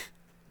link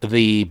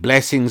the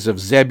blessings of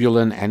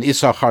Zebulun and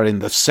Issachar in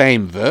the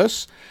same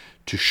verse?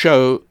 To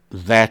show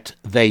that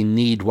they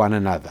need one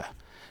another.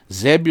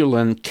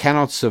 Zebulun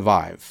cannot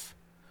survive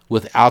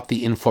without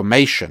the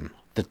information,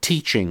 the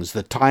teachings,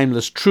 the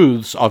timeless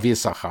truths of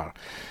Issachar.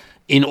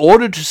 In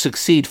order to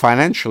succeed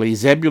financially,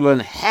 Zebulun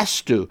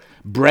has to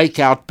break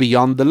out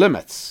beyond the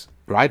limits,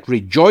 right?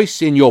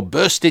 Rejoice in your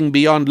bursting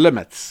beyond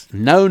limits.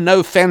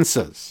 No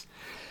fences.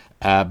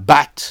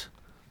 But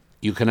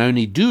you can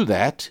only do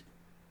that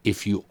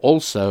if you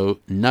also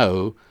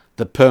know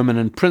the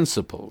permanent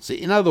principles.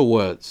 In other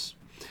words,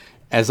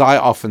 as I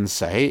often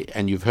say,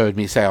 and you've heard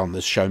me say on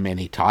this show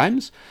many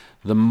times,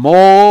 the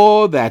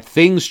more that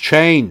things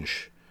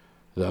change,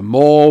 the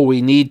more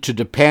we need to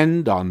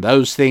depend on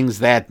those things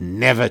that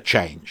never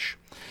change.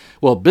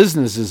 Well,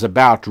 business is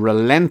about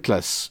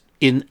relentless,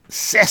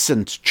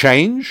 incessant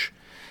change,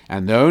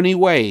 and the only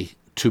way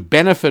to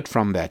benefit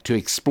from that, to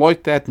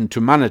exploit that, and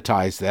to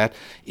monetize that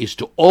is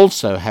to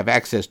also have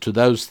access to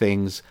those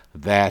things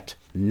that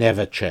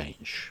never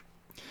change.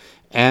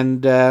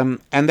 And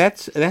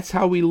that's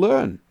how we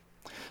learn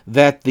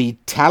that the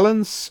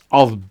talents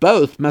of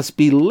both must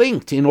be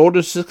linked in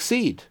order to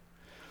succeed.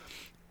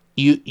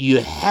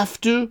 You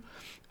have to,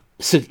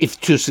 if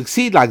to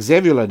succeed like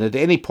Zebulun at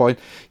any point,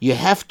 you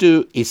have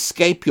to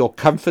escape your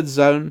comfort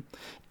zone,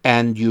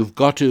 and you've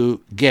got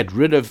to get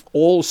rid of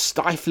all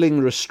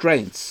stifling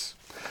restraints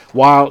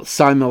while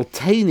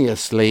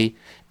simultaneously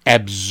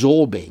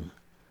absorbing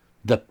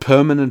the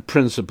permanent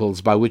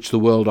principles by which the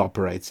world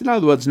operates. In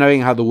other words,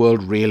 knowing how the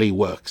world really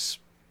works.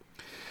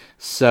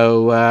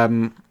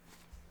 So,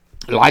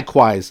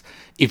 likewise,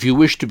 if you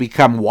wish to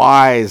become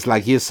wise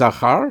like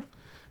Yisachar,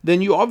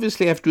 then you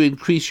obviously have to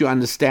increase your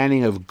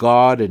understanding of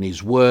God and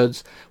His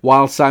words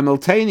while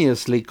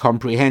simultaneously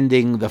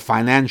comprehending the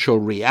financial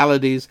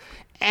realities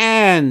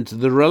and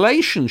the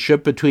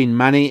relationship between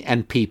money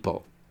and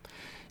people.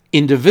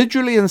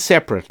 Individually and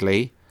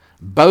separately,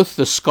 both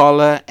the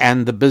scholar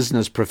and the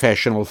business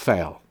professional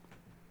fail.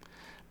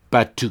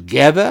 But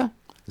together,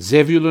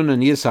 Zebulun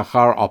and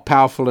Yisachar are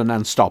powerful and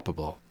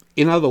unstoppable.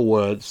 In other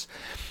words,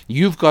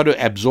 you've got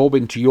to absorb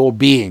into your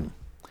being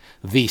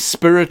the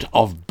spirit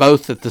of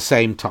both at the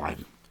same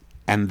time.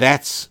 And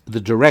that's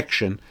the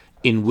direction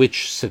in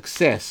which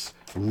success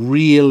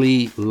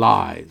really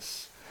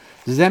lies.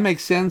 Does that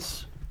make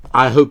sense?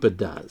 I hope it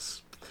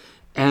does.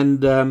 And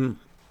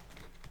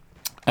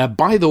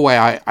by the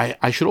way,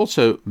 I should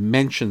also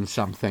mention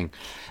something.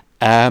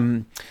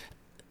 There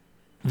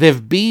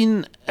have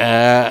been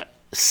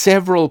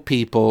several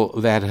people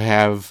that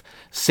have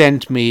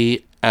sent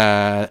me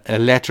a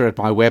letter at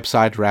my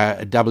website,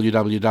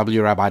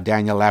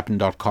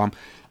 www.rabbidaniellapin.com,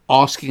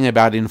 asking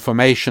about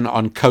information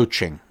on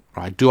coaching.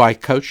 Right? Do I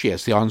coach?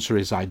 Yes, the answer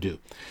is I do.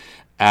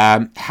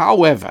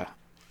 However,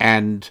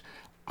 and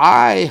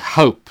I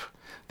hope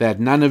that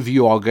none of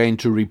you are going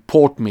to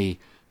report me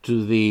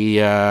to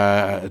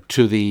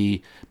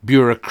the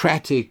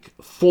bureaucratic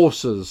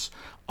forces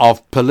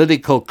of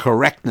political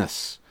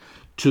correctness,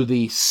 to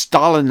the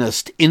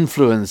Stalinist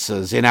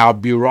influences in our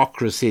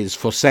bureaucracies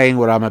for saying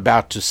what I'm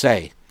about to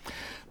say.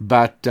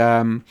 But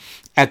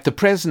at the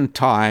present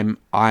time,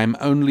 I'm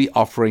only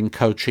offering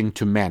coaching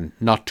to men,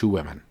 not to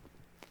women.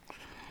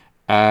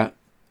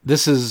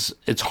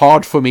 It's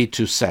hard for me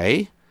to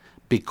say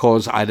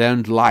because I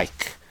don't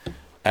like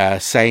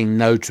saying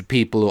no to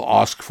people who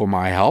ask for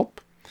my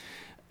help.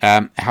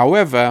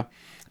 However,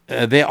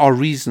 there are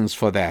reasons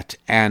for that,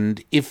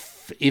 and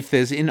if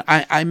there's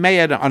I may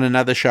on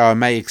another show I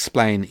may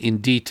explain in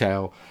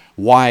detail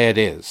why it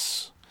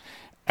is.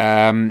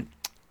 That's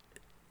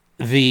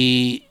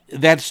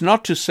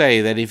not to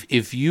say that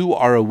if you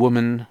are a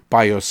woman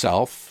by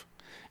yourself,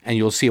 and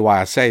you'll see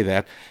why I say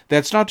that,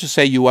 that's not to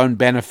say you won't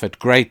benefit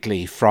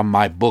greatly from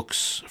my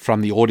books,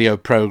 from the audio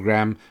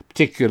program,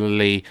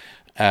 particularly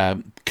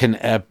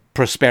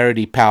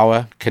Prosperity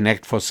Power,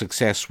 Connect for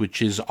Success,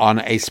 which is on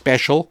a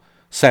special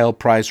sale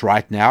price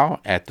right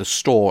now at the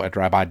store at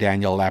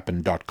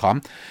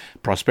rabbidaniellapin.com.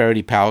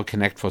 Prosperity Power,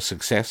 Connect for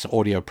Success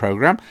audio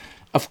program.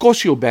 Of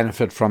course you'll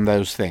benefit from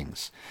those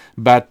things.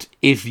 But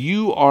if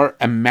you are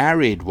a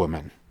married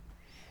woman,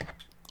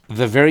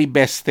 the very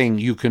best thing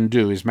you can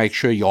do is make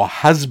sure your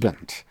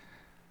husband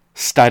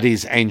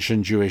studies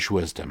ancient Jewish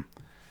wisdom.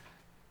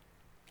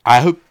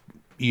 I hope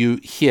you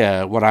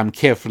hear what I'm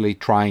carefully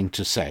trying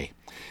to say.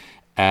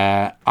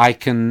 I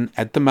can,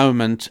 at the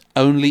moment,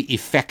 only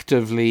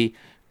effectively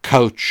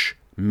coach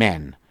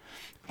men.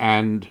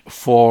 And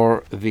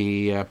for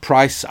the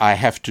price I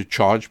have to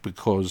charge,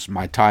 because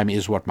my time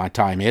is what my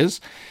time is,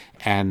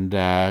 and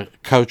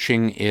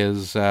coaching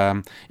is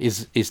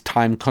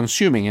time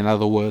consuming. In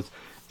other words,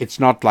 it's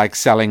not like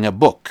selling a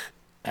book.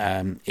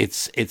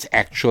 It's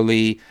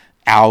actually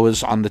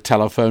hours on the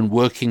telephone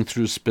working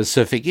through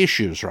specific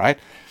issues, right?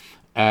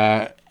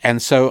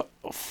 And so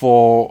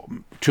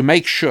to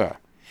make sure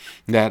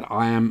that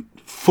I am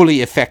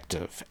fully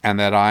effective and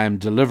that I am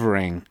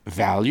delivering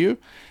value,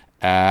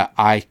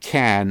 I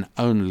can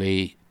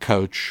only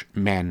coach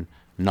men,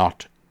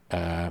 not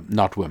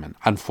women,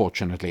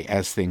 unfortunately,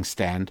 as things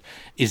stand.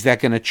 Is that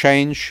going to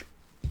change?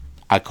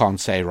 I can't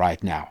say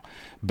right now.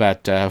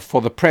 But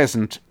for the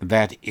present,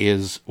 that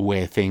is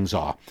where things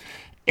are.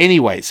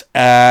 Anyways,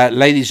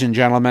 ladies and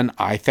gentlemen,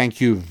 I thank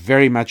you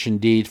very much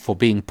indeed for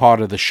being part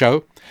of the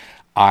show.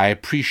 I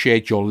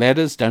appreciate your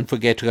letters. Don't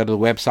forget to go to the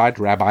website,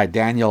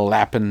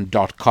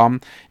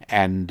 rabbidaniellapin.com,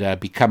 and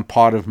become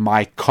part of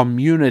my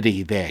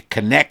community there.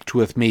 Connect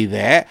with me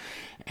there,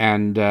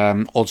 and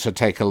also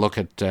take a look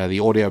at the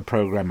audio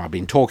program I've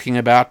been talking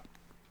about.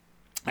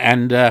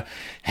 And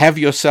have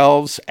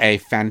yourselves a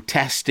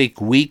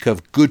fantastic week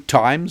of good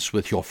times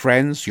with your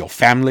friends, your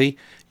family,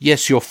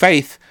 yes, your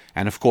faith,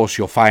 and of course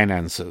your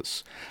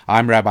finances.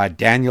 I'm Rabbi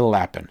Daniel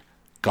Lapin.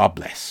 God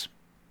bless.